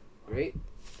 So great.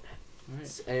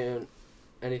 Alright. And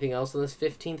anything else on this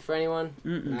 15th for anyone?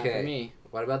 Mm-mm. Not Okay. for me.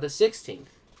 What about the 16th?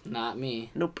 Not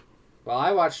me. Nope. Well,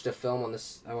 I watched a film on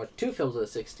this. I watched two films on the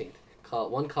 16th.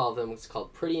 One of them was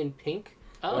called Pretty in Pink.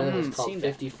 Oh, One of them I've was called seen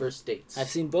 50 First Dates. I've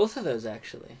seen both of those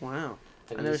actually. Wow.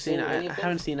 Have I've you never seen it. I any of them?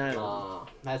 haven't seen either. Aw,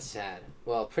 that's sad.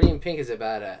 Well, Pretty in Pink is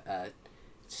about a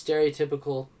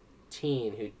stereotypical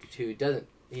teen who doesn't.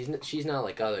 She's not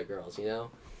like other girls, you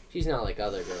know. She's not like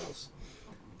other girls,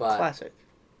 but Classic.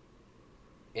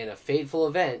 in a fateful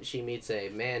event, she meets a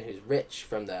man who's rich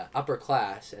from the upper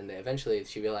class, and eventually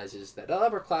she realizes that the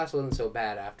upper class wasn't so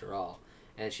bad after all,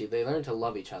 and they learn to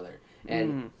love each other.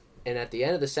 And at the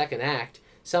end of the second act,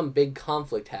 some big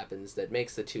conflict happens that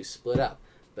makes the two split up.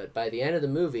 But by the end of the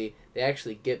movie, they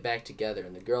actually get back together,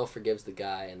 and the girl forgives the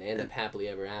guy, and they end up happily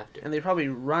ever after. And they probably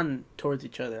run towards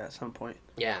each other at some point.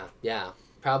 Yeah,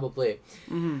 probably.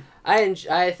 Mm-hmm.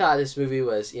 I thought this movie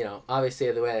was,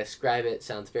 obviously the way I describe it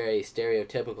sounds very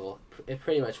stereotypical. It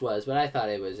pretty much was, but I thought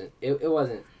it wasn't. It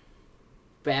wasn't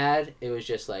bad. It was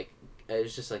just like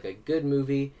a good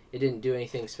movie. It didn't do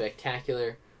anything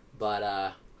spectacular,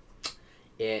 but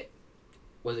it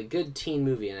was a good teen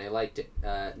movie, and I liked it.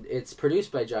 It's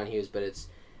produced by John Hughes, but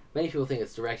many people think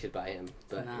it's directed by him,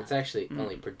 but it's actually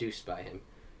only produced by him.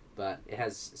 But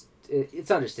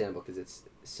it's understandable because it's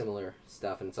similar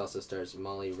stuff, and it also stars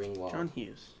Molly Ringwald. John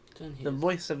Hughes. John Hughes. The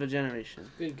voice of a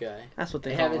generation. Good guy. That's what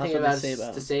they They call have him. That's anything what about they say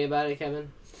about to him. say about it,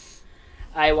 Kevin?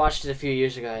 I watched it a few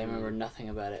years ago. I remember nothing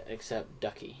about it except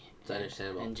Ducky. It's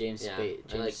understandable. And James Yeah, Spader.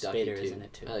 I like James Ducky Spader too. is in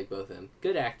it too. I like both of them.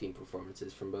 Good acting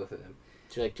performances from both of them.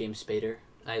 Do you like James Spader?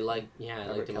 I liked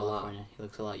him a lot. He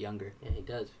looks a lot younger. Yeah, he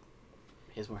does.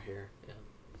 He has more hair.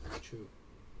 That's true.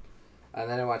 And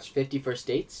then I watched 50 First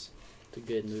Dates. It's a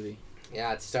good movie.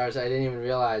 Yeah, it stars. I didn't even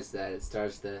realize that it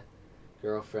stars the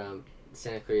girl from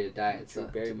Santa Clarita Diet. Drew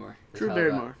Barrymore. Drew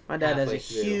Barrymore. My dad has a halfway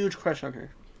through. huge crush on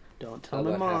her. Don't tell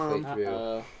my How about mom. halfway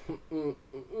through?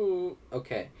 Uh-oh.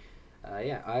 Okay.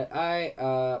 I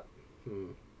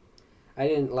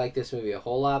didn't like this movie a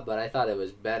whole lot, but I thought it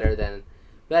was better than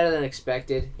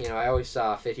expected. I always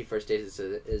saw 50 First Dates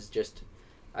as just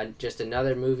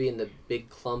another movie in the big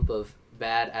clump of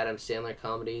bad Adam Sandler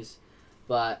comedies,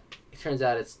 but it turns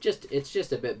out it's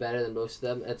just a bit better than most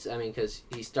of them. Because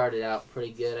he started out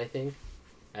pretty good, I think,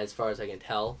 as far as I can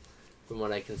tell from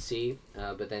what I can see,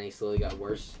 but then he slowly got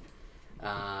worse.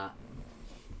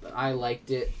 I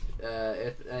liked it.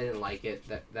 I didn't like it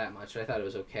that much. But I thought it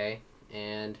was okay,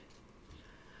 and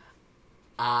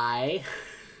I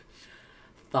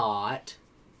thought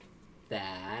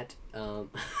that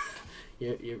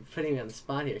you're putting me on the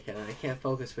spot here, Kevin. I can't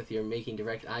focus with your making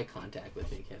direct eye contact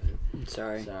with me, Kevin. I'm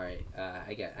sorry. Sorry. I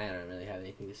don't really have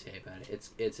anything to say about it.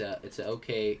 It's an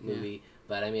okay movie,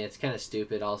 but I mean it's kind of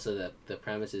stupid. Also, the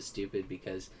premise is stupid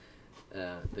because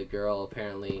the girl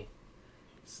apparently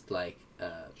like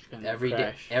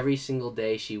every single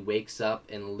day she wakes up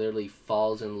and literally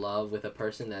falls in love with a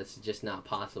person. That's just not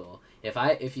possible. If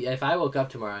I woke up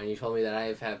tomorrow and you told me that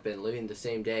I have been living the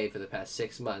same day for the past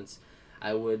 6 months,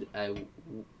 I would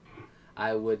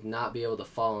not be able to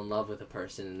fall in love with a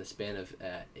person in the span of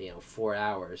 4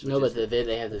 hours. No, but they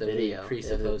have the video. They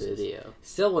have the video.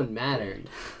 Still wouldn't matter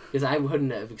because I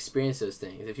wouldn't have experienced those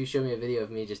things. If you showed me a video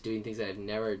of me just doing things that I've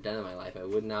never done in my life, that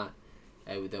would not.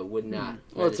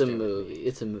 Well, it's a movie.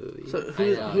 It's a movie. So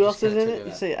who else is in it?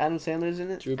 You say Adam Sandler's in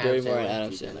it? Drew Barrymore and Adam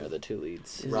Sandler are the two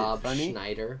leads. Rob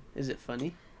Schneider. Is it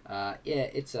funny? Yeah,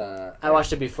 it's I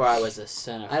watched it before I was a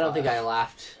cinephile. I don't think I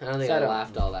laughed. I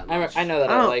laughed all that much. I know that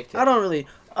I liked it. I don't really.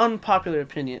 Unpopular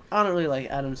opinion. I don't really like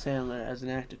Adam Sandler as an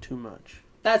actor too much.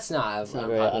 That's not It's not an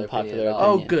very unpopular unpopular opinion at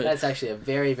all. Oh, good. That's actually a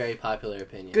very, very popular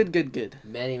opinion. Good.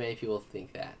 Many people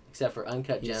think that, except for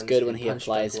Uncut Gems. He's good when and he Punch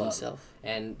applies Drunk Love himself.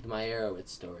 And my Arrowhead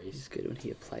stories. He's good when he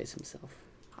applies himself.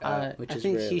 I Which is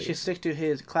think rarely. he should stick to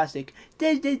his classic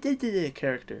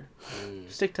character.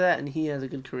 Stick to that, and he has a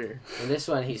good career. In this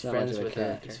one, he's He's not much friends of a with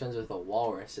character. he's friends with a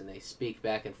walrus, and they speak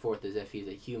back and forth as if he's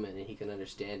a human and he can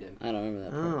understand him. I don't remember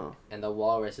that part. Oh, And the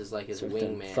walrus is like his Sort of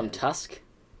wingman. From Tusk?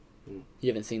 Mm. You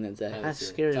haven't seen that, I Zach? haven't That's seen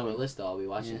it. scary It's on my one. list. I'll be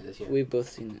watching Yeah. it this year. We've both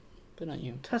seen it, but not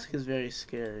you. Tusk is very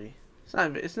scary. It's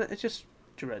not. It's not. It's just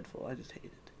dreadful. I just hate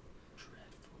it.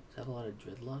 Dreadful. Does it have a lot of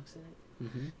dreadlocks in it?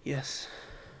 Mm-hmm. Yes.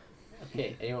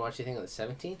 Okay. Anyone watch anything on the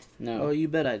 17th? No. Oh, you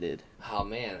bet I did. Oh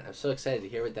man, I'm so excited to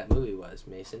hear what that movie was,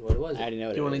 Mason. What was I it? already know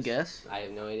what Do you it want is. to guess? I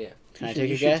have no idea. Can I You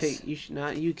take a should guess? you should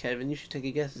not you, Kevin. You should take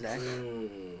a guess, Zach.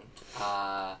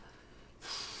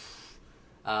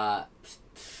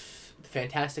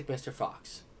 Fantastic Mr.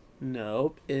 Fox.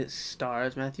 Nope. It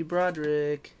stars Matthew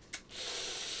Broderick.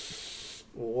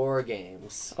 War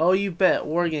Games. Oh, you bet.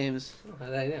 War Games. Oh, how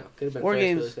did I know? Could have been War Ferris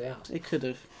Games. Bueller's Day Off. It could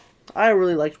have. I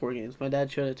really liked War Games. My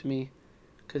dad showed it to me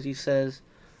because he says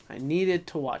I needed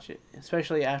to watch it,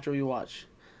 especially after we watch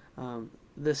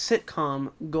the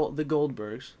sitcom The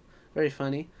Goldbergs. Very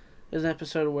funny. There's an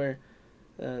episode where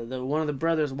one of the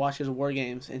brothers watches War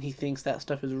Games and he thinks that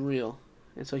stuff is real,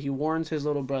 and so he warns his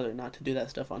little brother not to do that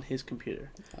stuff on his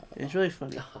computer. And it's really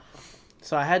funny.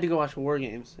 So I had to go watch War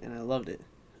Games, and I loved it.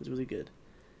 It was really good,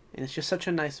 and it's just such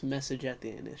a nice message at the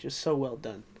end. It's just so well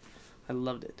done. I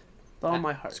loved it. With all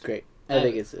my heart. It's great. I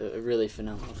think it's a really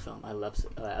phenomenal film. I love it.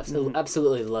 I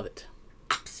absolutely love it.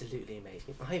 Absolutely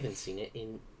amazing. I haven't seen it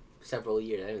in several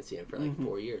years. I haven't seen it for like Mhm.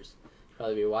 4 years.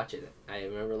 Probably be watching it. I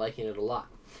remember liking it a lot.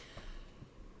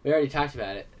 We already talked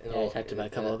about it. Yeah, we talked about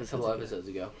it a couple episodes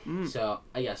ago. Mm. So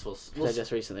I guess we'll I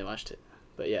just recently watched it.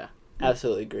 But yeah,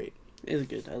 absolutely great. It's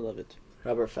good. I love it.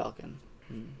 Rubber Falcon.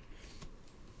 Mm.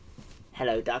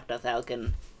 Hello, Dr.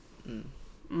 Falcon. Mm.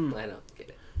 I don't get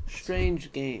it.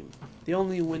 Strange game. The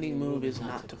only winning move is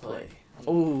not to play.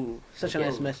 Oh, such a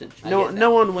Again, nice message. I No, get that. no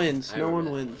one wins. I No one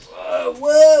remember that. wins.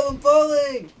 Whoa, I'm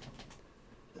falling!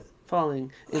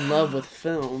 Falling in love with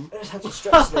film. There's such a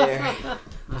stress there.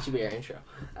 That should be our intro.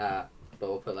 But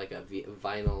we'll put like a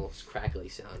vinyl crackly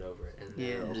sound over it. And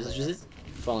Yeah. it'll Just, play. just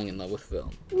falling in love with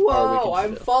film. Whoa,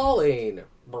 I'm falling!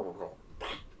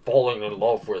 Falling in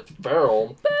love with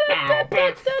film.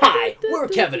 Hi, we're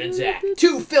Kevin and Zach,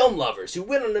 two film lovers who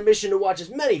went on a mission to watch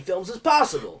as many films as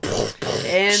possible.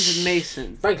 And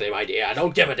Mason. Frankly, my dear, I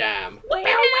don't give a damn.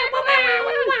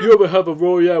 You ever have a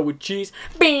Royale with cheese?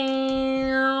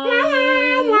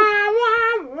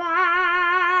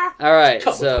 Alright,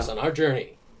 Come with so us on our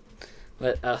journey.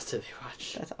 what else did we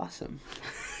watch? That's awesome.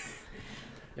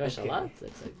 You watched Okay. a lot?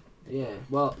 It's like, Yeah,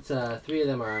 well, it's, 3 of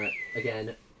them are,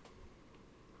 again,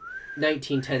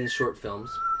 1910 short films.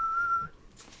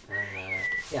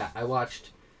 Yeah, I watched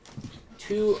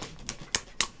two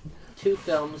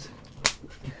films,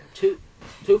 two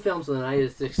films on the night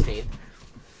of the 16th,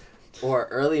 or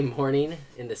early morning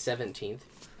in the 17th,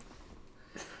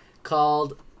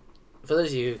 called, for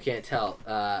those of you who can't tell,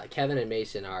 Kevin and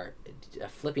Mason are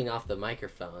flipping off the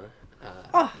microphone.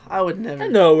 Oh, I would never.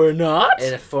 no, we're not.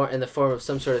 In the form of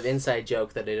some sort of inside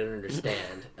joke that I don't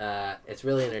understand. It's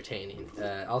really entertaining.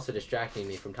 Also distracting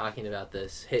me from talking about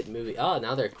this hit movie. Oh,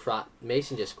 now they're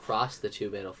Mason just crossed the two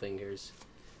middle fingers.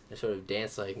 A sort of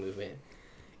dance-like movement.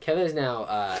 Kevin is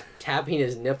now tapping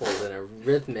his nipples in a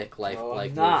rhythmic like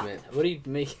not. movement. What are you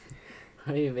making?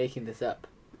 Why are you making this up?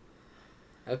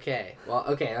 Okay. Well,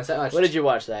 okay. So I watched, What did you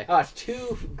watch, Zach? I watched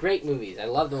 2 great movies. I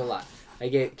loved them a lot.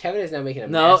 Kevin is now making a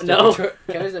No.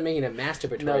 Kevin is now making a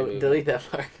masturbatory No, movie. delete that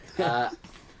part.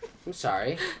 I'm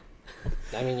sorry.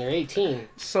 I mean, you're 18.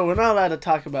 So we're not allowed to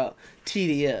talk about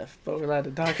TDF, but we're allowed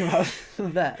to talk about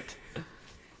that.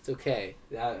 It's okay.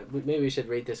 Maybe we should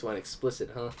rate this one explicit,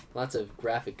 huh? Lots of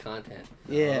graphic content.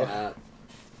 Yeah.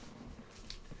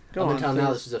 Go Up on, until now,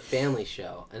 please. this was a family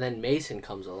show, and then Mason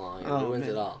comes along and ruins man.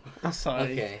 it all. I'm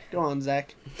sorry. Okay. Go on,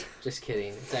 Zach. Just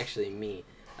kidding. It's actually me.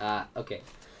 Okay.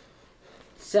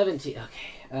 17.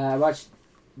 Okay. I watched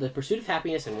The Pursuit of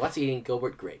Happiness and What's Eating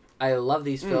Gilbert Grape. I love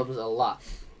these films a lot.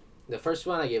 The first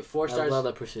one I gave 4 I stars. love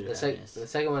The Pursuit of Happiness. The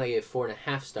second one I gave 4.5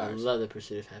 I stars. love The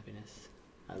Pursuit of Happiness.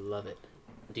 I love it.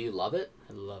 Do you love it?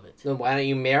 I love it. Then why don't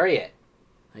you marry it?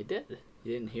 I did.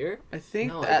 You didn't hear it? I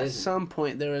think No, I at didn't. some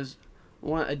point there was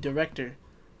a director.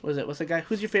 What's the guy?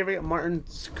 Who's your favorite? Martin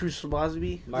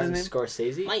Scorsese? Martin His name?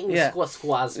 Scorsese? Lightning Yeah.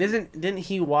 Squaz. Didn't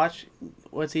he watch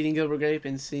What's Eating Gilbert Grape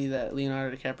and see that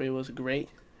Leonardo DiCaprio was great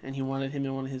and he wanted him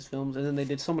in one of his films and then they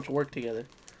did so much work together?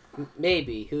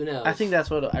 Maybe. Who knows? I think that's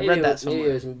what I Maybe read it that was, maybe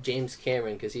somewhere. it was James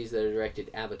Cameron because he's the directed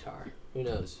Avatar. Who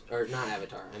knows? Or not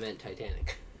Avatar. I meant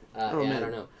Titanic. I man.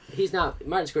 don't know. He's not.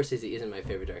 Martin Scorsese isn't my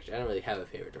favorite director. I don't really have a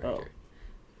favorite director. Oh.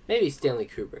 Maybe Stanley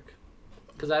Kubrick,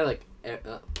 because I like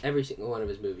every single one of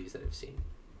his movies that I've seen.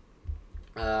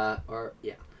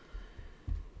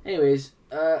 Anyways,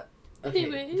 okay.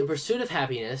 Anyways. The Pursuit of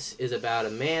Happiness is about a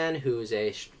man who's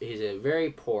he's a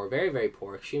very poor, very very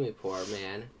poor, extremely poor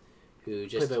man, who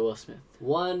just Played by Will Smith.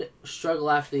 one struggle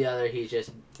after the other. He's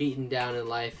just beaten down in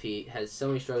life. He has so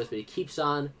many struggles, but he keeps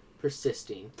on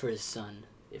persisting For his son.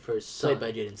 for his son.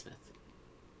 Played by Jaden Smith.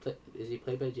 Is he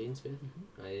played by Jaden Smith?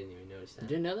 I didn't even notice You that.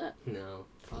 didn't know that? No,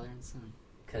 Father and son.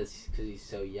 because he's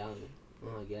so young. Oh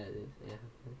my god, yeah.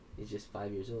 He's just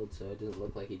 5 years old, so it doesn't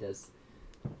look like he does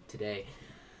today.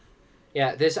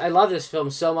 Yeah, I love this film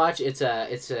so much. It's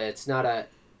not a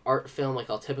art film like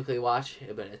I'll typically watch,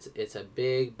 but it's a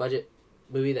big budget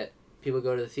movie that people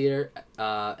go to the theater,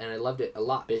 and I loved it a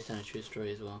lot. Based on a true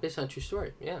story as well. Based on a true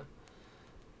story, yeah.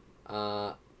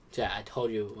 Yeah, I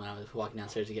told you when I was walking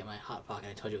downstairs to get my Hot Pocket,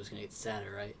 I told you it was going to get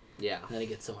sadder, right? Yeah. And then it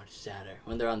gets so much sadder.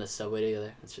 When they're on the subway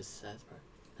together, it's just the saddest part.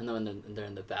 And then when they're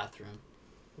in the bathroom,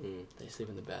 they sleep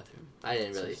in the bathroom. I didn't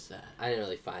It's really, so sad. I didn't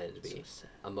really find it to So be sad.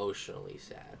 emotionally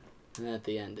sad. And then at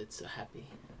the end, it's so happy.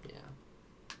 Yeah.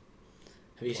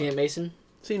 Have you seen it, Mason?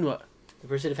 Seen what? The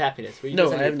Pursuit of Happiness. Were you No,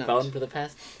 just on I your have not. phone for the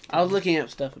past? I was looking up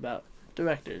stuff about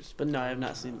directors, but no, I have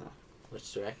not seen that.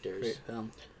 Which directors? Great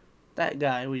film. That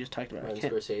guy we just talked about. Martin I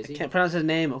can't Scorsese. pronounce his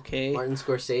name, okay? Martin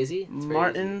Scorsese. It's very easy.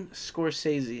 Martin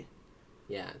Scorsese.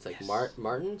 Yeah, it's like Yes.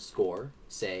 Martin Score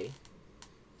say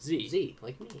Z. Z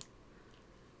like me.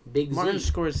 Big Martin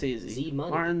Z Scorsese. Z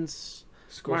money Martin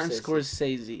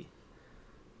Scorsese.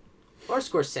 or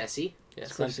Scorsese Yeah,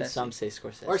 Scorsese. some say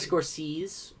Scorsese. or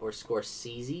Scorsese or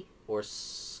Scorsese or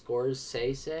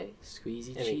Scorsese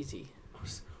Squeezy I mean- cheesy.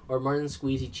 or Martin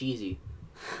Squeezy Cheesy.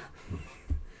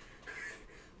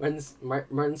 Martin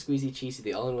Squeezy Cheesy,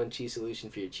 the all-in-one cheese solution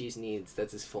for your cheese needs.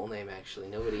 That's his full name, actually.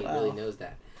 Nobody Wow. really knows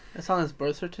that. That's on his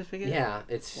birth certificate? Yeah,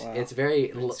 it's Wow. it's very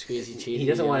Squeezy cheesy. He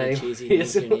doesn't the want only any cheesy he needs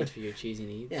doesn't you need want- for your cheesy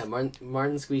needs. Yeah,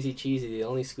 Martin Squeezy Cheesy, the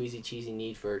only squeezy cheesy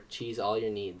need for cheese all your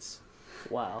needs.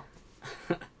 Wow.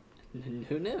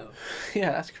 Who knew?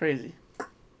 Yeah, that's crazy.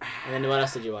 And then what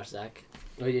else did you watch, Zach?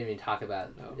 We didn't even talk about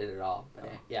it at all. But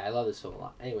Oh. yeah, I love this film a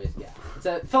lot. Anyways, yeah, it's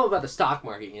a film about the stock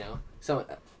market. You know, so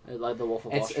I like The Wolf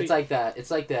of Wall Street. it's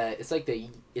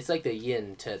like the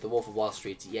yin to the Wolf of Wall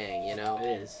Street's yang. You know.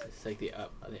 It is. It's like the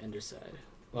underside.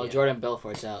 Well, Yeah. Jordan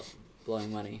Belfort's out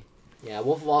blowing money. Yeah,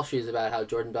 Wolf of Wall Street is about how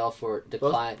Jordan Belfort Both based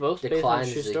on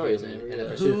declines true as a stories, human, man. and The Who-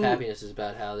 Pursuit of Happiness is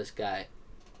about how this guy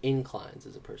inclines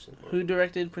as a person. Who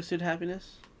directed Pursuit of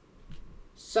Happiness?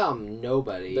 Some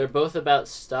nobody. They're both about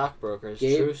stockbrokers,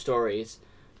 true stories,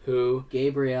 who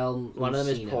Gabriel. one of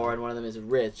them is Lucino. poor and one of them is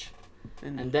rich.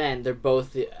 And then they're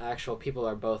both the actual people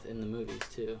are both in the movies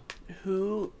too.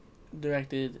 Who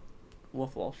directed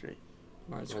Wolf of Wall Street?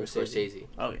 Martin Martin Scorsese. Scorsese.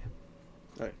 Oh,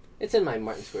 yeah. It's in my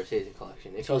Martin Scorsese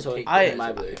collection. It's you also take in I- that my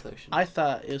as a- movie collection. I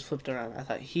thought it was flipped around. I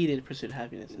thought he did Pursuit of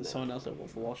Happiness and No. someone else did Wolf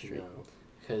of Wall Street. No.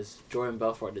 Because Jordan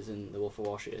Belfort is in The Wolf of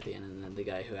Wall Street at the end, and then the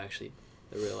guy who actually,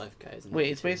 the real life guy is in Wait,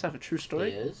 the it's based off a true He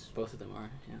story? is. Both of them are,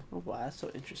 yeah. Oh, wow, that's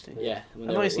so interesting. Yeah. I've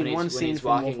only seen one scene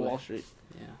from Wolf of Wall Street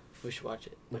Yeah, we should watch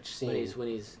it. Which When scene?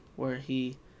 he's where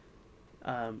he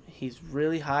he's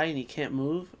really high and he can't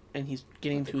move, and he's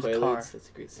getting to The his car. Quaaludes, that's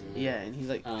a great scene. Yeah, and he's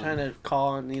like Um, trying to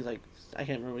call, and he's like, I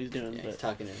can't remember what he's doing, Yeah, he's but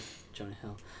talking to Jonah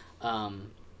Hill.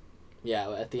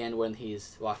 Yeah, at the end when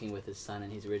he's walking with his son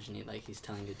and he's originally like he's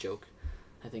telling a joke,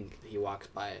 I think he walks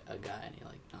by a guy and he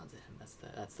like nods at him.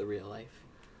 That's the real life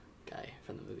guy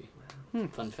from the movie.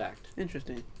 Fun fact.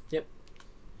 interesting.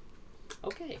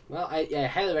 Okay. Well, I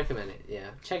highly recommend it. Yeah,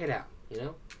 check it out. You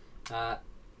know,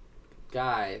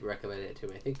 Guy recommended it to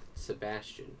me. I think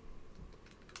Sebastian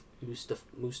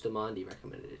Mustamandi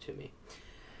recommended it to me.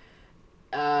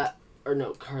 Or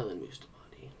no, Carlin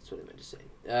Mustamandi. That's what I meant to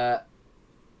say.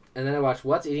 And then I watched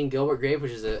What's Eating Gilbert Grape,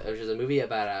 which is a movie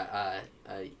about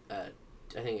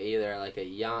I think either like a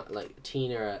young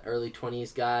teen or a early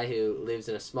 20s guy who lives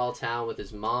in a small town with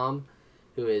his mom,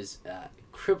 who is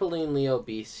cripplingly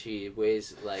obese. She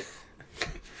weighs like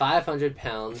 500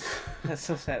 pounds. That's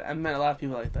so sad. I met a lot of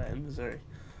people like that in Missouri.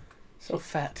 So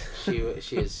fat. She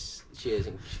is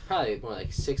probably more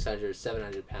like 600,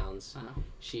 700 pounds. Wow.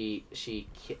 She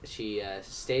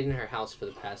stayed in her house for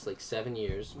the past like 7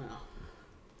 years Wow.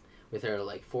 with her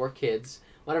like 4 kids.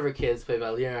 One of her kids, played by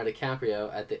Leonardo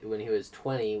DiCaprio, when he was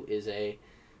 20,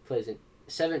 plays a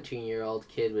 17-year-old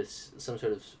kid with some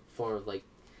sort of form of like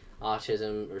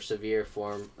autism or severe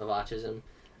form of autism,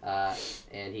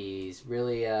 and he's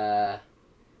really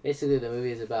basically the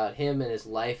movie is about him and his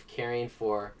life caring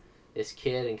for this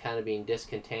kid and kind of being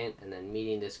discontent, and then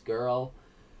meeting this girl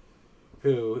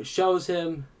who shows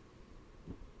him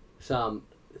some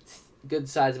good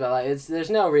sides about life. There's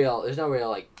no real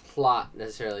like plot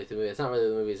necessarily to the movie. It's not really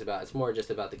what the movie is about. It's more just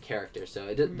about the character.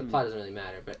 So the plot doesn't really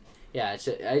matter. But yeah,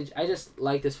 I just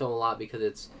like this film a lot because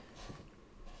it's.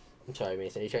 I'm sorry,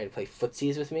 Mason. Are you trying to play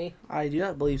footsies with me? I do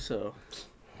not believe so.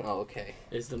 Oh, okay.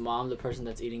 Is the mom the person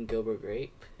that's eating Gilbert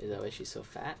Grape? Is that why she's so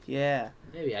fat? Yeah.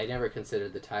 Maybe I never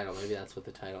considered the title. Maybe that's what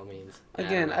the title means.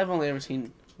 Again, I've only ever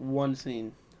seen one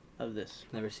scene of this.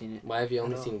 Never seen it. Why have you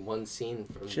only No. seen one scene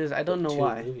from? Which is, I don't know 2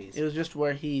 why. movies? It was just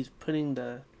where he's putting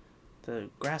the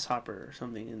grasshopper or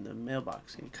something in the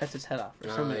mailbox and he cuts its head off or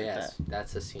something like yes, that.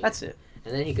 that's a scene. That's it.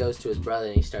 And then he goes to his brother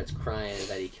and he starts crying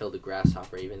that he killed a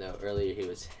grasshopper, even though earlier he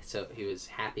was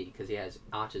happy because he has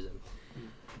autism.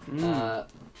 Yeah.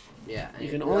 You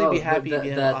can only be happy if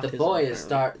you have the autism, boy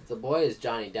the boy is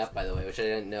Johnny Depp, by the way, which I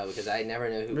didn't know because I never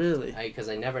know who. Really? Because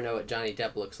I never know what Johnny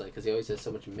Depp looks like because he always has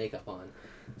so much makeup on,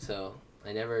 so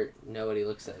I never know what he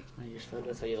looks like.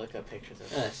 That's how you look up pictures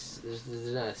of him.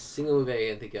 There's not a single movie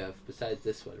I can think of besides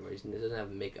this one where he doesn't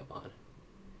have makeup on.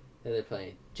 And they're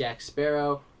playing Jack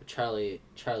Sparrow, or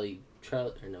Willy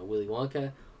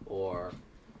Wonka, or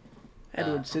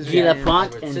Edward Guy Scissorhands.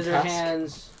 Lapointe Edward and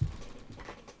Scissorhands,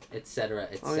 etc.,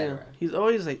 Oh yeah. etc. He's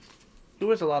always like, he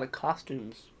wears a lot of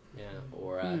costumes. Yeah,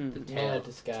 or the Man Tale of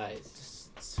Disguise.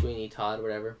 Sweeney Todd,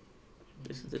 whatever.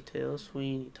 This is the Tale of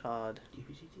Sweeney Todd.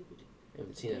 I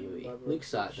haven't seen that movie. Luke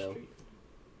saw it though.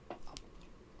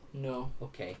 No.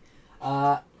 Okay.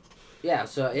 Yeah.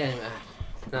 So yeah.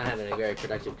 Not having a very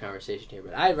productive conversation here,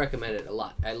 but I recommend it a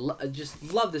lot. I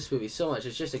just love this movie so much.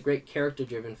 It's just a great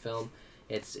character-driven film.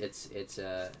 It's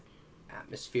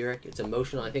atmospheric. It's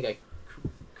emotional. I think I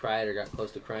cried or got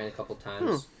close to crying a couple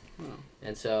times.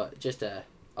 And so just a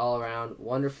all-around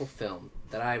wonderful film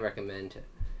that I recommend to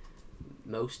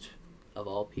most of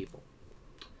all people.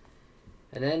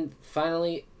 And then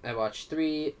finally, I watched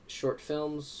 3 short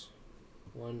films.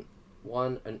 One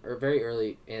a very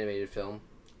early animated film,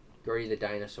 Gordy the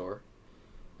Dinosaur.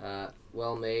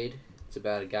 Well made. It's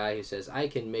about a guy who says, "I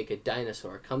can make a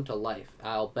dinosaur come to life.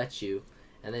 I'll bet you."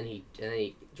 And then he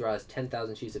draws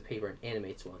 10,000 sheets of paper and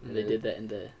animates one. And they did that in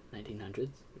the 1900s?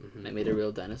 Mm-hmm. They made a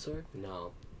real dinosaur?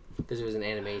 No, because it was an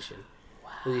animation.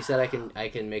 Wow. He said, "I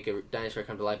can make a dinosaur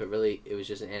come to life," but really it was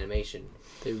just an animation.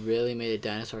 They really made a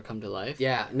dinosaur come to life?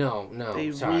 Yeah. No.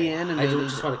 They Sorry. reanimated. I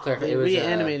just want to clarify. They It was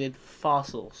reanimated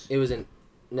fossils. It was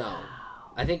no.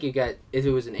 I think it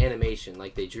was an animation.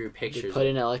 Like they drew They pictures. put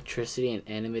in electricity and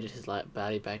animated his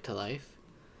body back to life?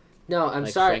 No, I'm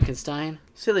like sorry. Frankenstein?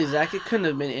 Silly Zach, it couldn't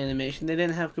have been animation. They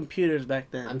didn't have computers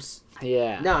back then.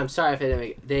 Yeah. No, I'm sorry if I didn't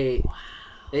make.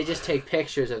 They just take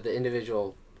pictures of the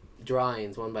individual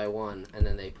drawings one by one, and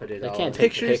then they put it. They all can't in-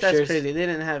 take Pictures? That's pictures. crazy. They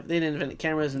didn't invent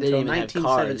cameras They until didn't even have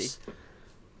 1970. cars.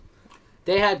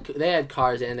 They had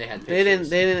cars and they had They pictures.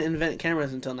 didn't invent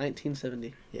cameras until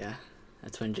 1970. Yeah.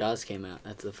 That's when Jaws came out.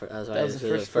 That's why That was it was the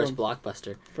the first first film.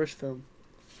 blockbuster. First film.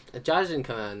 Jaws didn't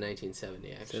come out in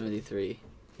 1970. Actually, 73.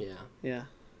 yeah. Yeah,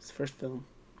 it's the first film.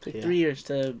 It took Yeah. 3 years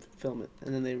to film it,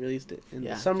 and then they released it in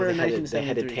Yeah. the summer of they had to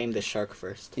 1973. tame the shark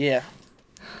first. Yeah.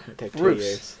 It took 2 Bruce.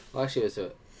 years. Well, actually,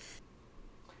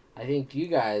 I think you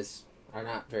guys are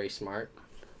not very smart.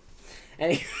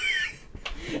 Any-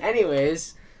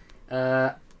 Anyways,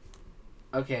 okay,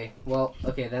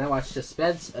 then I watched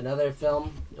Suspense, another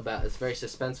film it's very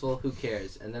suspenseful, who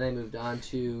cares? And then I moved on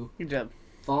to Good job.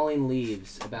 Falling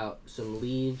Leaves, about some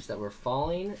leaves that were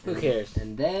falling. Who cares?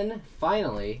 And then,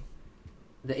 finally,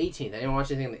 the 18th. I didn't watch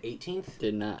anything on the 18th.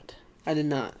 Did not. I did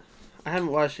not. I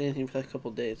haven't watched anything for a couple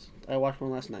of days. I watched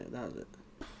one last night. That was it.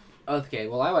 Okay,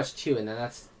 well, I watched 2, and then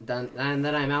that's done, and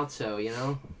then I'm out, so, you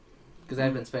know? Because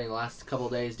I've been spending the last couple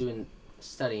of days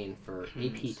studying for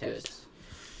AP it's good. tests.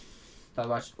 So I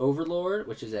watched Overlord,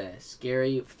 which is a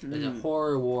scary, it's a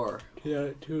horror war.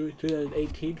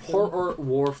 2018 Horror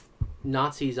war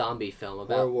Nazi zombie film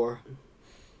about War.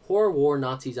 horror war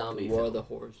Nazi zombie War film. of the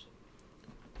Whores.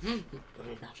 I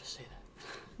did not just say that.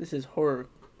 This is horror.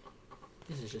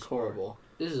 This is just Core. horrible.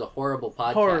 This is a horrible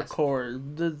podcast. Horror core.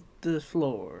 The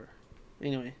floor.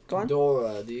 Anyway, go on.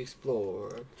 Dora the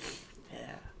Explorer.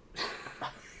 Yeah.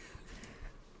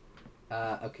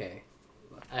 Okay.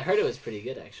 I heard it was pretty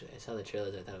good, actually. I saw the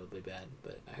trailers. I thought it would be bad,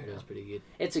 but I heard it was pretty good.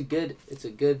 It's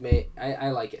a good mate. I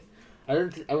like it. I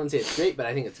wouldn't say it's great, but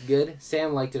I think it's good.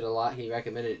 Sam liked it a lot. He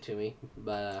recommended it to me.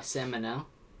 But Sam Manel,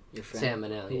 your friend, Sam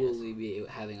Manel, who yes. will we be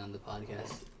having on the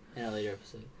podcast in a later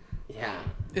episode? Yeah,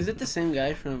 Is it the same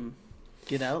guy from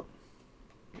Get Out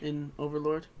in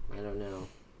Overlord? I don't know.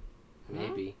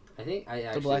 Maybe. I think I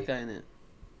actually. The black guy in it.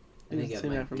 I think He's it the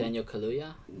same guy might- from Daniel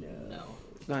Kaluuya? No.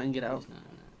 not in Get Out. He's not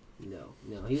in that.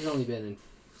 No. He's only been in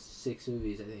 6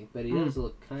 movies, I think, but he does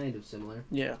look kind of similar.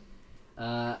 Yeah.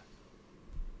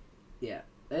 Yeah.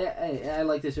 I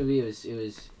like this movie.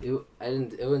 I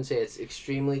wouldn't say it's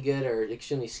extremely good or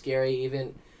extremely scary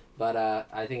even, but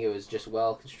I think it was just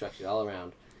well constructed all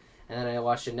around. And then I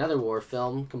watched another war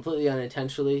film, completely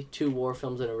unintentionally, 2 war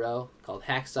films in a row, called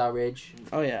Hacksaw Ridge.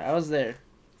 Oh yeah, I was there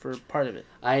for part of it.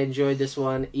 I enjoyed this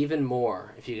one even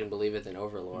more, if you can believe it, than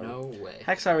Overlord. No way.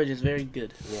 Hacksaw Ridge is very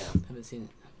good. Yeah. Haven't seen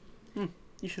it.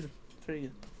 You should have. Very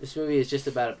good. This movie is just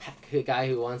about a guy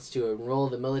who wants to enroll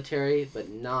in the military, but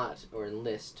not, or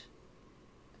enlist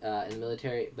in the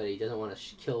military, but he doesn't want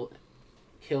to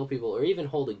kill people or even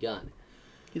hold a gun.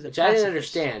 He's a Which I didn't pacifist.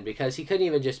 understand, because he couldn't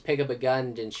even just pick up a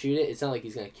gun and shoot it. It's not like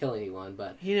he's going to kill anyone,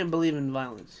 but... He didn't believe in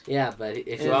violence. Yeah, but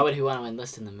if, So why would he want to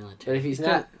enlist in the but military? if he's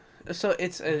not... So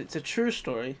it's a true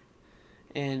story,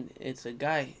 and it's a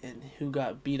guy who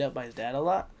got beat up by his dad a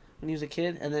lot when he was a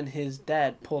kid, and then his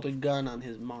dad pulled a gun on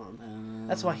his mom.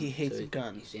 That's why he hates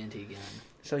guns. He's anti-gun.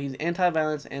 So he's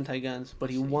anti-violence, anti-guns,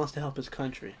 but he wants to help his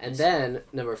country. And then,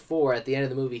 number 4, at the end of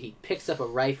the movie, he picks up a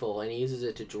rifle and he uses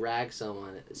it to drag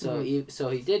someone. So he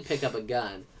did pick up a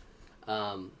gun.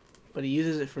 But he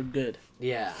uses it for good.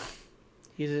 Yeah.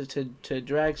 He uses it to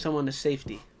drag someone to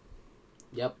safety.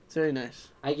 Yep. It's very nice.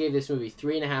 I gave this movie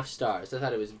 3.5 stars. I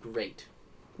thought it was great.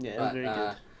 Yeah, it But, was very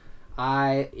good.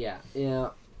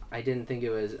 I didn't think it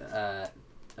was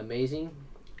amazing.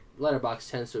 Letterboxd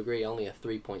tends to agree, only a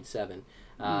 3.7.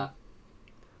 I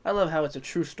love how it's a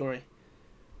true story.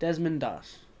 Desmond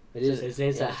Doss. It is. His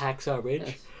name's yes. Hacksaw Ridge.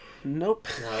 Yes. Nope.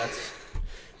 No, that's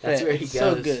Yeah, where he it's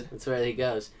goes. so good. That's where he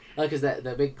goes. Oh, because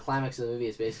the big climax of the movie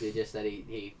is basically just that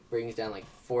he brings down like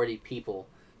 40 people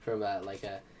from a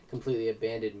completely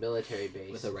abandoned military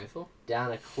base With a rifle?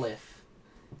 down a cliff.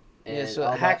 Yeah, so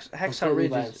all that Hacksaw completely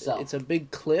Ridge by is himself. it's a big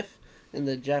cliff, and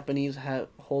the Japanese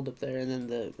hold up there, and then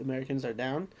the Americans are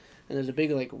down, and there's a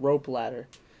big like rope ladder,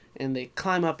 and they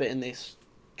climb up it and they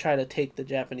try to take the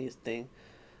Japanese thing,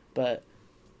 but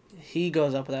he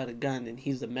goes up without a gun, and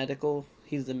he's the medical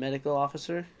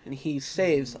officer, and he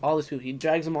saves all these people. He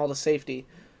drags them all to safety,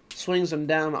 swings them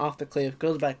down off the cliff,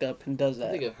 goes back up, and does that.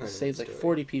 I think I've heard of Saves that like story.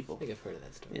 40 people. I think I've heard of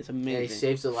that story. It's Yeah, he amazing.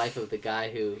 saves the life of the guy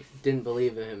who didn't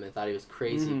believe in him and thought he was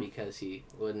crazy Mhm. because he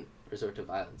wouldn't resort to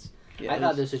violence. Yeah, I it thought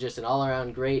was- this was just an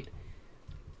all-around great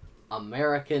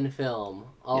American film,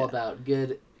 all Yeah. about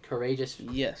good, courageous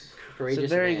Yes. courageous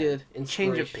It's a very man. good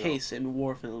change of Inspirational. pace in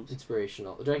war films.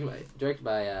 Inspirational. Directed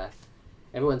by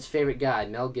everyone's favorite guy,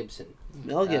 Mel Gibson,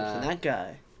 Mel Gibson, that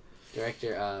guy.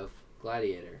 director of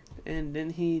Gladiator. And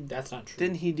didn't he That's not true.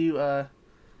 didn't he do I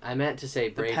meant to say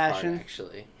The Braveheart, Passion?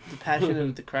 actually. The Passion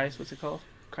of the Christ? What's it called?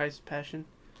 Christ's Passion.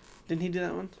 Didn't he do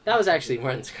that one? That was actually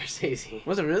Martin Scorsese.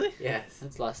 Was it really? Yes.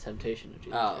 That's Last Temptation of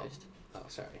Jesus Oh. Christ. Oh,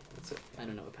 sorry. That's it. I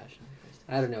don't know what Passion of the Christ is.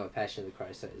 I don't know what Passion of the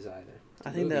Christ is either.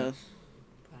 I think that Movie. was.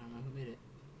 I don't know who made it.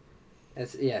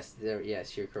 That's yes,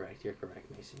 you're correct. You're correct,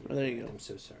 Mason. You're Oh, there you correct. go. I'm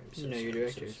so sorry. I'm so You know sorry. your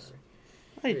I'm so directors. sorry.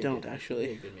 I Very don't good. actually.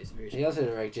 Very good, Mason. Very He also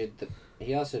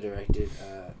directed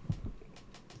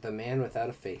The Man Without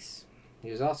a Face. He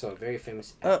was also a very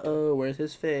famous actor. Where's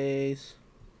his face?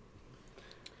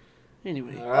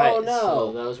 Anyway, All right. Oh, no.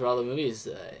 So those were all the movies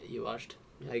you watched.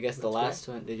 I guess the That's last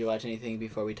one. Did you watch anything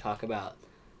before we talk about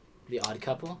The Odd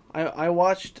Couple? I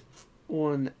watched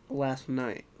one last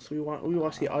night. So we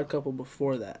watched The Odd Couple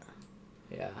before that.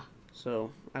 Yeah.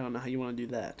 So I don't know how you want to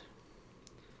do that.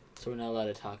 So we're not allowed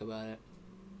to talk about it.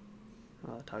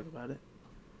 I'll talk about it.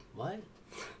 What?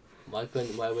 Why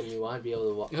wouldn't you want to be able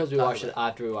to watch? Because we watched it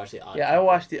after we watched The Odd Yeah,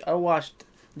 Couple. I watched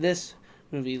this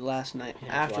movie last night We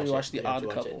have to after we watched The we have Odd to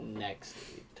watch Couple. it next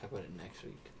week. Talk about it next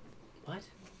week. What?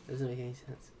 Doesn't make any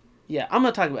sense. Yeah, I'm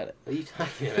gonna talk about it. What are you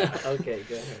talking about? Okay,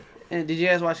 go ahead. And did you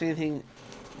guys watch anything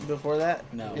before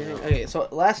that? No. Anything? No. Okay, so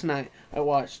last night I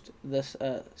watched this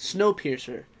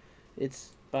Snowpiercer.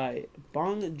 It's by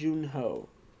Bong Joon-ho.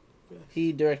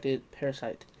 He directed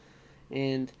Parasite,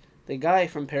 and the guy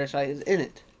from Parasite is in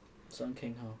it. Sung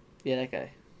King Ho. Yeah, that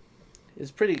guy. It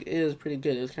was pretty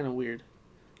good. It was kind of weird.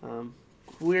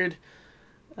 Weird.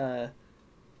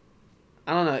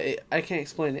 I don't know. I can't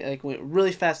explain it. Like, went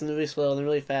really fast and then really slow, and then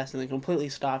really fast, and then completely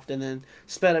stopped, and then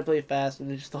sped up really fast,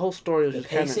 and just the whole story was The just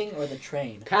kind of pacing or the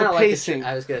train? Kind of The like pacing.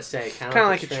 I was gonna say kind of of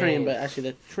like a train, but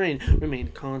actually the train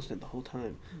remained constant the whole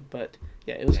time. But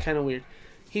yeah, it was kind of weird.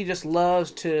 He just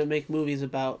loves to make movies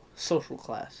about social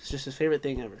class. It's just his favorite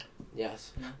thing ever.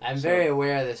 Yes, Yeah. I'm So- very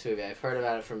aware of this movie. I've heard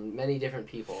about it from many different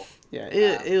people. Yeah,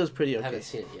 it was pretty I okay. haven't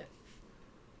seen it yet.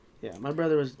 Yeah, my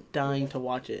brother was dying to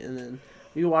watch it, and then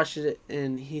we watched it,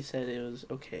 and he said it was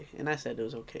okay, and I said it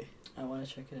was okay. I want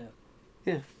to check it out.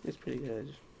 Yeah, it's pretty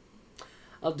good.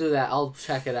 I'll do that. I'll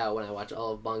check it out when I watch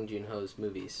all of Bong Joon-ho's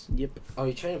movies. Yep. Are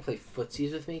you trying to play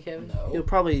footsies with me, Kevin? He'll No.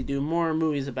 probably do more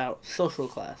movies about social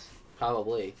class.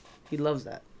 Probably. He loves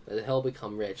that. But he'll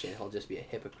become rich and he'll just be a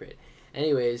hypocrite.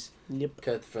 Anyways, Yep.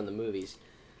 cut from the movies.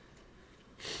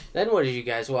 Then what did you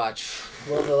guys watch?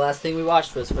 Well, the last thing we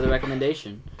watched was for the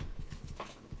recommendation.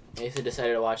 Asa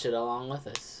decided to watch it along with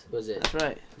us. Was it That's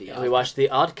right. The And we watched The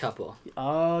Odd Couple, The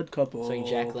Odd Couple. starring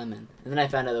Jack Lemmon. And then I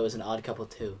found out there was an Odd Couple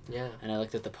too. Yeah. And I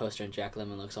looked at the poster and Jack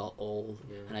Lemmon looks all old.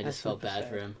 Yeah. And I That's just felt super bad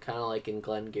sad. for him. Kind of like in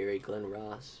Glenn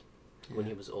Ross when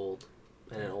Yeah. he was old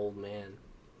and an old man.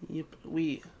 Yep.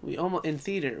 We almost in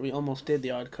theater we almost did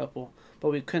The Odd Couple, but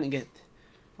we couldn't get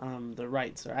the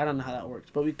rights, or I don't know how that works,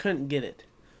 but we couldn't get it,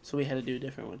 so we had to do a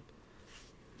different one.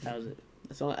 That was it.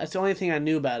 That's the only thing I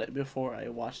knew about it before I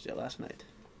watched it last night.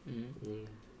 Mhm. Mm.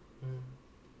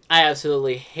 I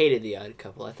absolutely hated The Odd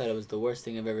Couple. I thought it was the worst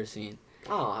thing I've ever seen.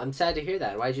 Oh, I'm sad to hear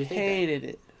that. Why'd you think Hated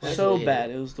it I so hated bad.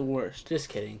 it. It was the worst. Just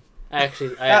kidding. I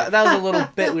actually... That was a little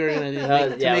bit we were gonna do to that make,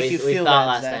 was- to yeah, make we you feel thought bad,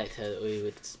 last Zach. night that we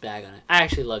would bag on it. I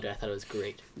actually loved it. I thought it was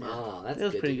great. that? Oh, that's It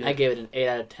was good. pretty to good. hear. I gave it an 8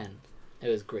 out of 10. It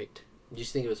was great. Did you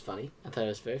think it was funny? I thought it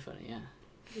was very funny, yeah.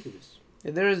 I think it was.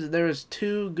 There was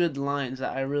two good lines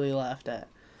that I really laughed at.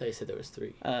 I thought you said there was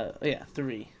 3. Yeah,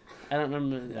 3. I don't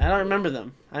remember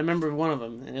them. I remember one of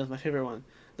them, and it was my favorite one.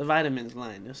 The vitamins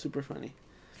line. It was super funny.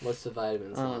 What's the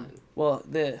vitamins line? Well,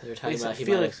 They were talking said about he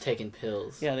might Felix. have taken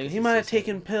pills. Yeah, he He might have said-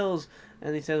 taken pills,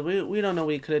 and he said we don't know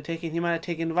what he could have taken. He might have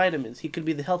taken vitamins. He could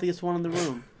be the healthiest one in the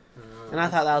room. And I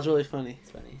thought that was really funny.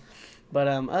 It's funny. But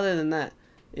other than that,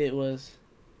 it was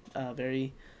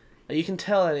very. You can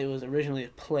tell that it was originally a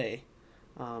play,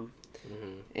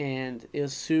 and it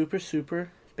was super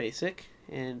basic.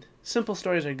 And simple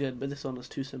stories are good, but this one was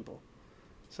too simple.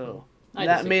 So I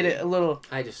that made disagree. it a little.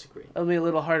 I disagree. It made it a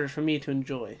little harder for me to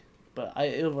enjoy. But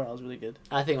overall it was really good.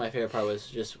 I think my favorite part was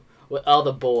just with all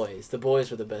the boys. The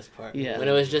boys were the best part. Yeah. When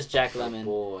it was just Jack Lemmon.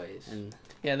 Boys. And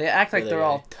Yeah, they act like Really they're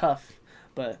all good. tough,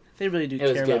 but they really do It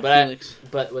was care good, about but Felix.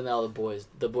 but when all the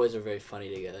boys were very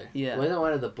funny together. Yeah. Wasn't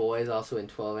one of the boys also in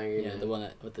 12 Angry Yeah, Men? the one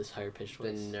that with this higher pitched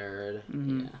The voice. nerd.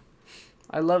 Mhm. Yeah.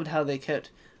 I loved how they kept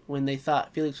when they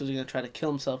thought Felix was going to try to kill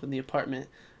himself in the apartment.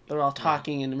 They're all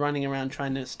talking and running around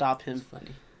trying to stop It's him,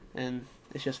 funny. and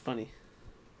it's just funny.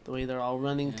 The way they're all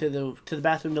running Yeah. to the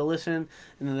bathroom to listen,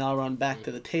 and then they all run back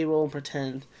to the table and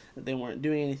pretend that they weren't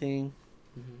doing anything.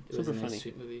 It was Super a nice, funny.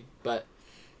 sweet movie. But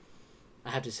I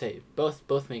have to say,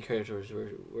 both main characters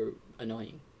were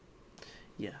annoying.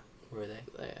 Were they?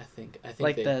 I think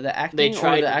Like they, the acting or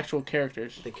tried- the actual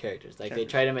characters. the characters. Like they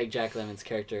Characters. try to make Jack Lemmon's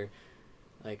character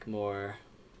more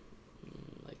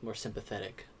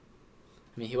sympathetic.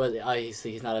 I mean, he was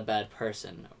obviously he's not a bad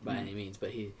person by any means,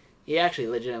 but he actually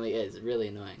legitimately is really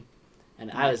annoying,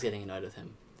 and I was getting annoyed with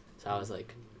him, so I was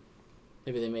like,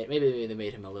 maybe they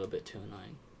made him a little bit too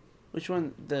annoying. Which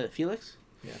one? The Felix?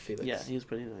 Yeah, Felix. Yeah, he was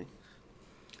pretty annoying.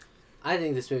 I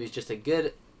think this movie is just a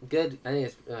good. I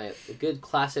think it's a good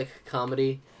classic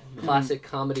comedy, classic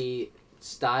comedy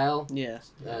style. Yeah.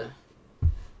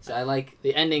 So I like.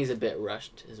 The ending's a bit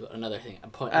rushed. Is another thing.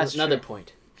 That's Another true.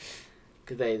 point.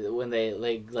 'Cause when they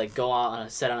like go on a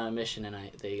set on a mission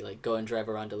and they like go and drive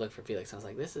around to look for Felix. I was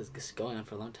like, this is going on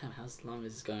for a long time. How long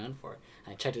is this going on for?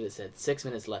 And I checked it. It said 6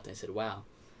 minutes left. And I said, wow,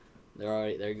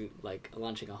 they're like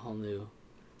launching a whole new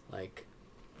like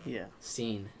Yeah.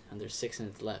 scene, and there's 6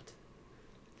 minutes left.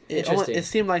 It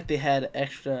seemed like they had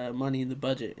extra money in the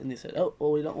budget, and they said, "Oh,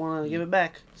 well, we don't want to give it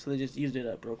back," so they just used it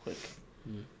up real quick.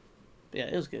 Mm. But yeah,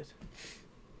 it was good.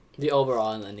 The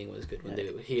overall ending was good when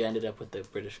he ended up with the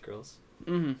British girls.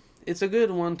 Mm-hmm. It's a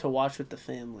good one to watch with the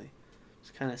family.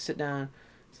 Just kind of sit down,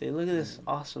 say, "Look at this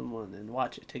awesome one," and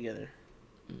watch it together.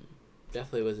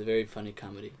 Definitely was a very funny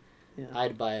comedy. Yeah.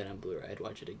 I'd buy it on Blu-ray. I'd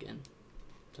watch it again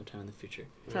sometime in the future.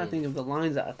 I'm trying to think of the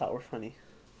lines that I thought were funny.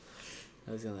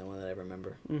 That was the only one that I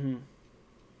remember. Mm-hmm.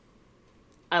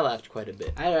 I laughed quite a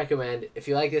bit. I recommend, if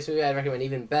you like this movie, I'd recommend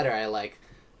even better. I like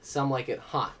Some Like It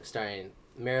Hot, starring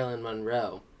Marilyn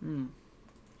Monroe. Mm.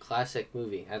 Classic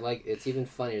movie. It's even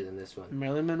funnier than this one.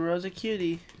 Marilyn Monroe's a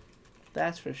cutie.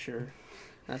 That's for sure.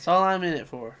 That's all I'm in it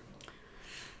for.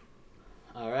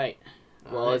 All right.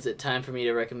 Well, Alright. is it time for me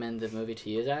to recommend the movie to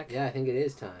you, Zach? Yeah, I think it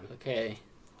is time. Okay.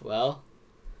 Well,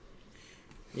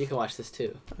 you can watch this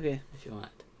too Okay. if you want.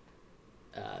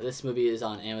 This movie is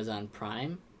on Amazon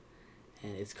Prime,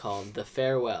 and it's called The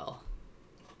Farewell.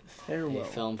 Farewell. A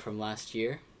film from last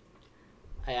year.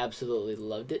 I absolutely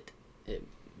loved it. It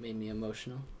made me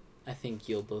emotional. I think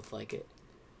you'll both like it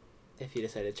if you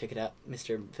decide to check it out,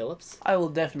 Mr. Phillips. I will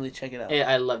definitely check it out.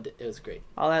 I loved it. It was great.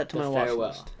 I'll add it to The my watch Farewell.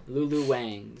 list. Lulu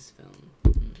Wang's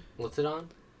film. What's it on?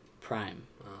 Prime.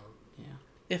 Oh.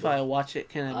 If I watch it,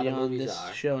 can A I lot be of on movies this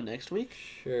are. show next week?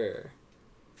 Sure.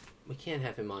 We can't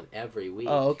have him on every week.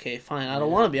 Oh, okay, fine. I don't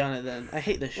Yeah. want to be on it then. I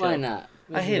hate this show. Why not?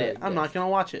 I hate it. I'm not gonna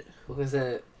watch it. Because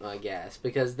then, I guess,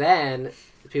 because then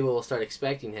people will start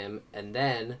expecting him, and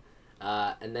then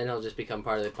he'll just become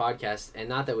part of the podcast. And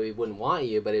not that we wouldn't want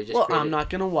you, but it would just. Well, create I'm not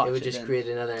gonna watch it. It would just then. create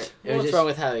another. It would What's just, wrong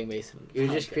with having Mason? It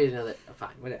would just podcast? create another. Fine,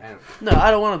 I don't. No,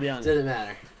 I don't want to be on It it. doesn't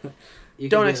matter. You can Don't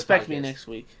be on the expect me podcast. next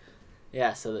week.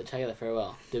 Yeah, so check out The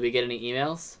Farewell. Did we get any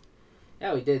emails?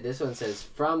 Yeah, we did. This one says,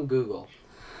 from Google.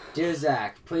 Dear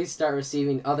Zach, please start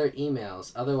receiving other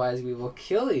emails. Otherwise, we will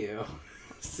kill you.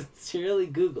 Sincerely,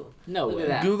 Google. No Look way. at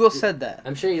that. Google said that.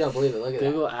 I'm sure you don't believe it. Look at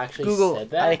Google actually Google, said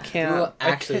that? I that. cannot. Google I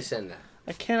actually can't- sent that.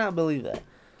 I cannot believe that.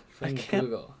 From I can't-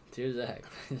 Google. Dear Zach.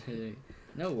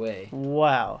 No way.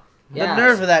 Wow. Yeah. The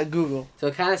nerve of that Google. So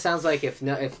it kind of sounds like if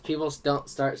people don't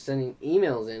start sending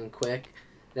emails in quick,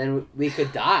 then we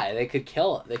could die. They could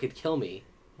kill me.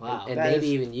 Wow. And That maybe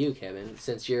is- even you, Kevin,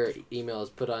 since your email is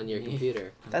put on your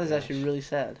computer. That is gosh. actually really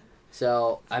sad.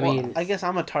 So I Well, mean, I guess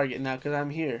I'm a target now because I'm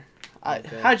here.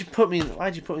 Okay. Why'd you put me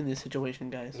in this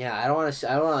situation, guys? yeah, I don't want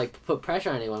to like put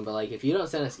pressure on anyone, but like if you don't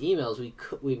send us emails,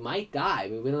 we might die. I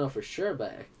mean, we don't know for sure,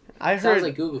 but I it sounds heard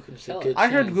like Google could It's a kill good- us. I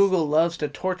heard chance. Google loves to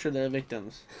torture their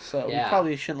victims, so we Yeah.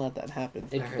 probably shouldn't let that happen.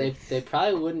 They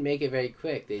probably wouldn't make it very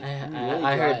quick. They I really heard-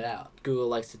 dry it out. Google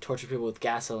likes to torture people with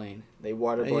gasoline. They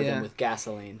waterboard Yeah. them with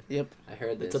gasoline. I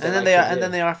heard this. That's what And then like to and do.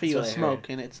 then they offer you a That's what I smoke,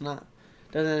 and it's not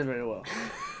doesn't end very well.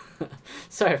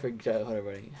 Sorry for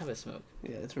waterboarding. Have a smoke.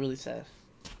 Yeah, it's really sad.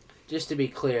 Just to be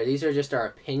clear, these are just our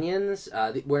opinions.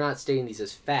 We're not stating these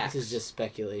as facts. This is just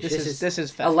speculation. This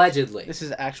is fact. allegedly. This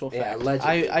is actual Yeah, fact.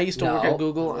 allegedly. I used to work No, at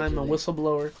Google. I'm a allegedly.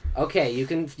 whistleblower. Okay, you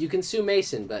can sue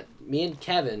Mason, but me and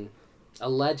Kevin,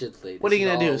 allegedly. What are you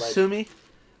this gonna is do? all alleged. Sue me?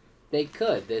 They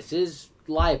could. This is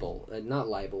libel. Not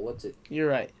libel. What's it? You're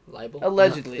right. Libel?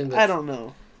 Allegedly. think I that's- don't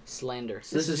know. Slander.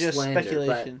 This is just slander,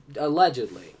 speculation. But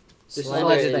allegedly. This is Slander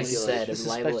allegedly is said speculation. and This is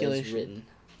libel is speculation. written.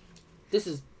 This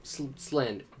is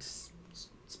slander.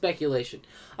 Speculation.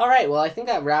 All right. Well, I think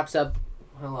that wraps up.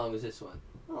 How long was this one?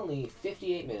 Only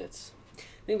 58 minutes. I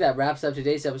think that wraps up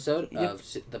today's episode Yep.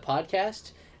 of the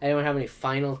podcast. Anyone have any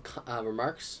final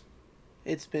remarks?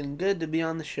 It's been good to be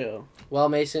on the show. Well,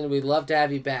 Mason, we'd love to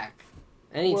have you back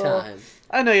anytime.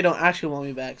 I know you don't actually want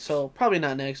me back, so probably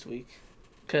not next week.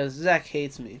 Because Zach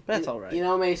hates me. But that's alright. You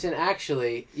know, Mason,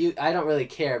 actually, I don't really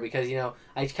care because,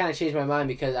 I kind of changed my mind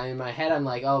because in my head I'm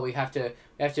like, oh, we have to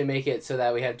make it so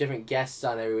that we have different guests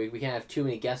on every week. We can't have too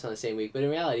many guests on the same week. But in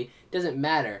reality, it doesn't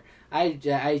matter. I'm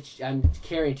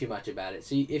caring too much about it.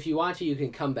 So if you want to, you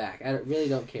can come back. I really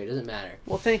don't care. It doesn't matter.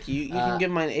 Well, thank you. You can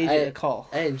give my agent a call.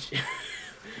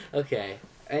 Okay.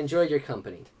 I enjoyed your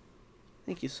company.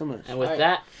 Thank you so much. And with Alright.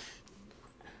 that,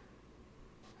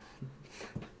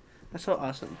 That's so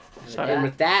awesome. with Sorry. And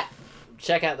with that,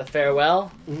 check out The Farewell,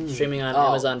 Mm. streaming on Oh,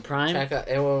 Amazon Prime. check out.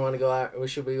 Anyone want to go out?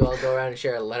 Should we all go around and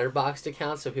share a Letterboxd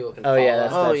account so people can Oh follow yeah,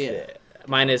 us? that's, Oh, that's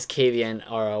mine is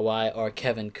KVNROY or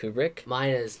Kevin Kubrick.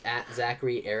 Mine is at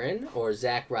Zachary Aaron or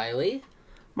Zach Riley.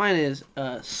 Mine is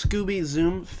Scooby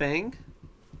Zoom Fang.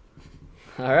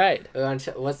 All right.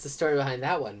 What's the story behind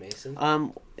that one, Mason?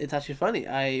 It's actually funny.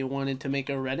 I wanted to make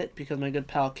a Reddit because my good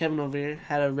pal Kevin over here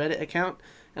had a Reddit account,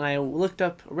 and I looked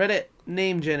up Reddit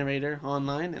name generator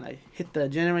online, and I hit the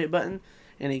generate button,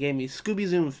 and it gave me Scooby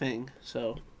Zoom thing.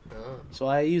 So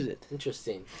I use it.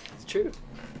 Interesting. It's true.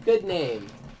 Good name.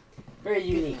 Very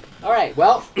unique. All right.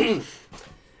 Well,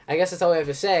 I guess that's all we have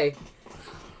to say.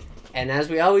 And as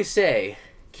we always say,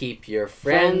 keep your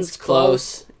friends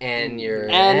close and your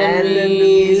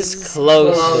Enemies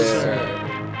closer.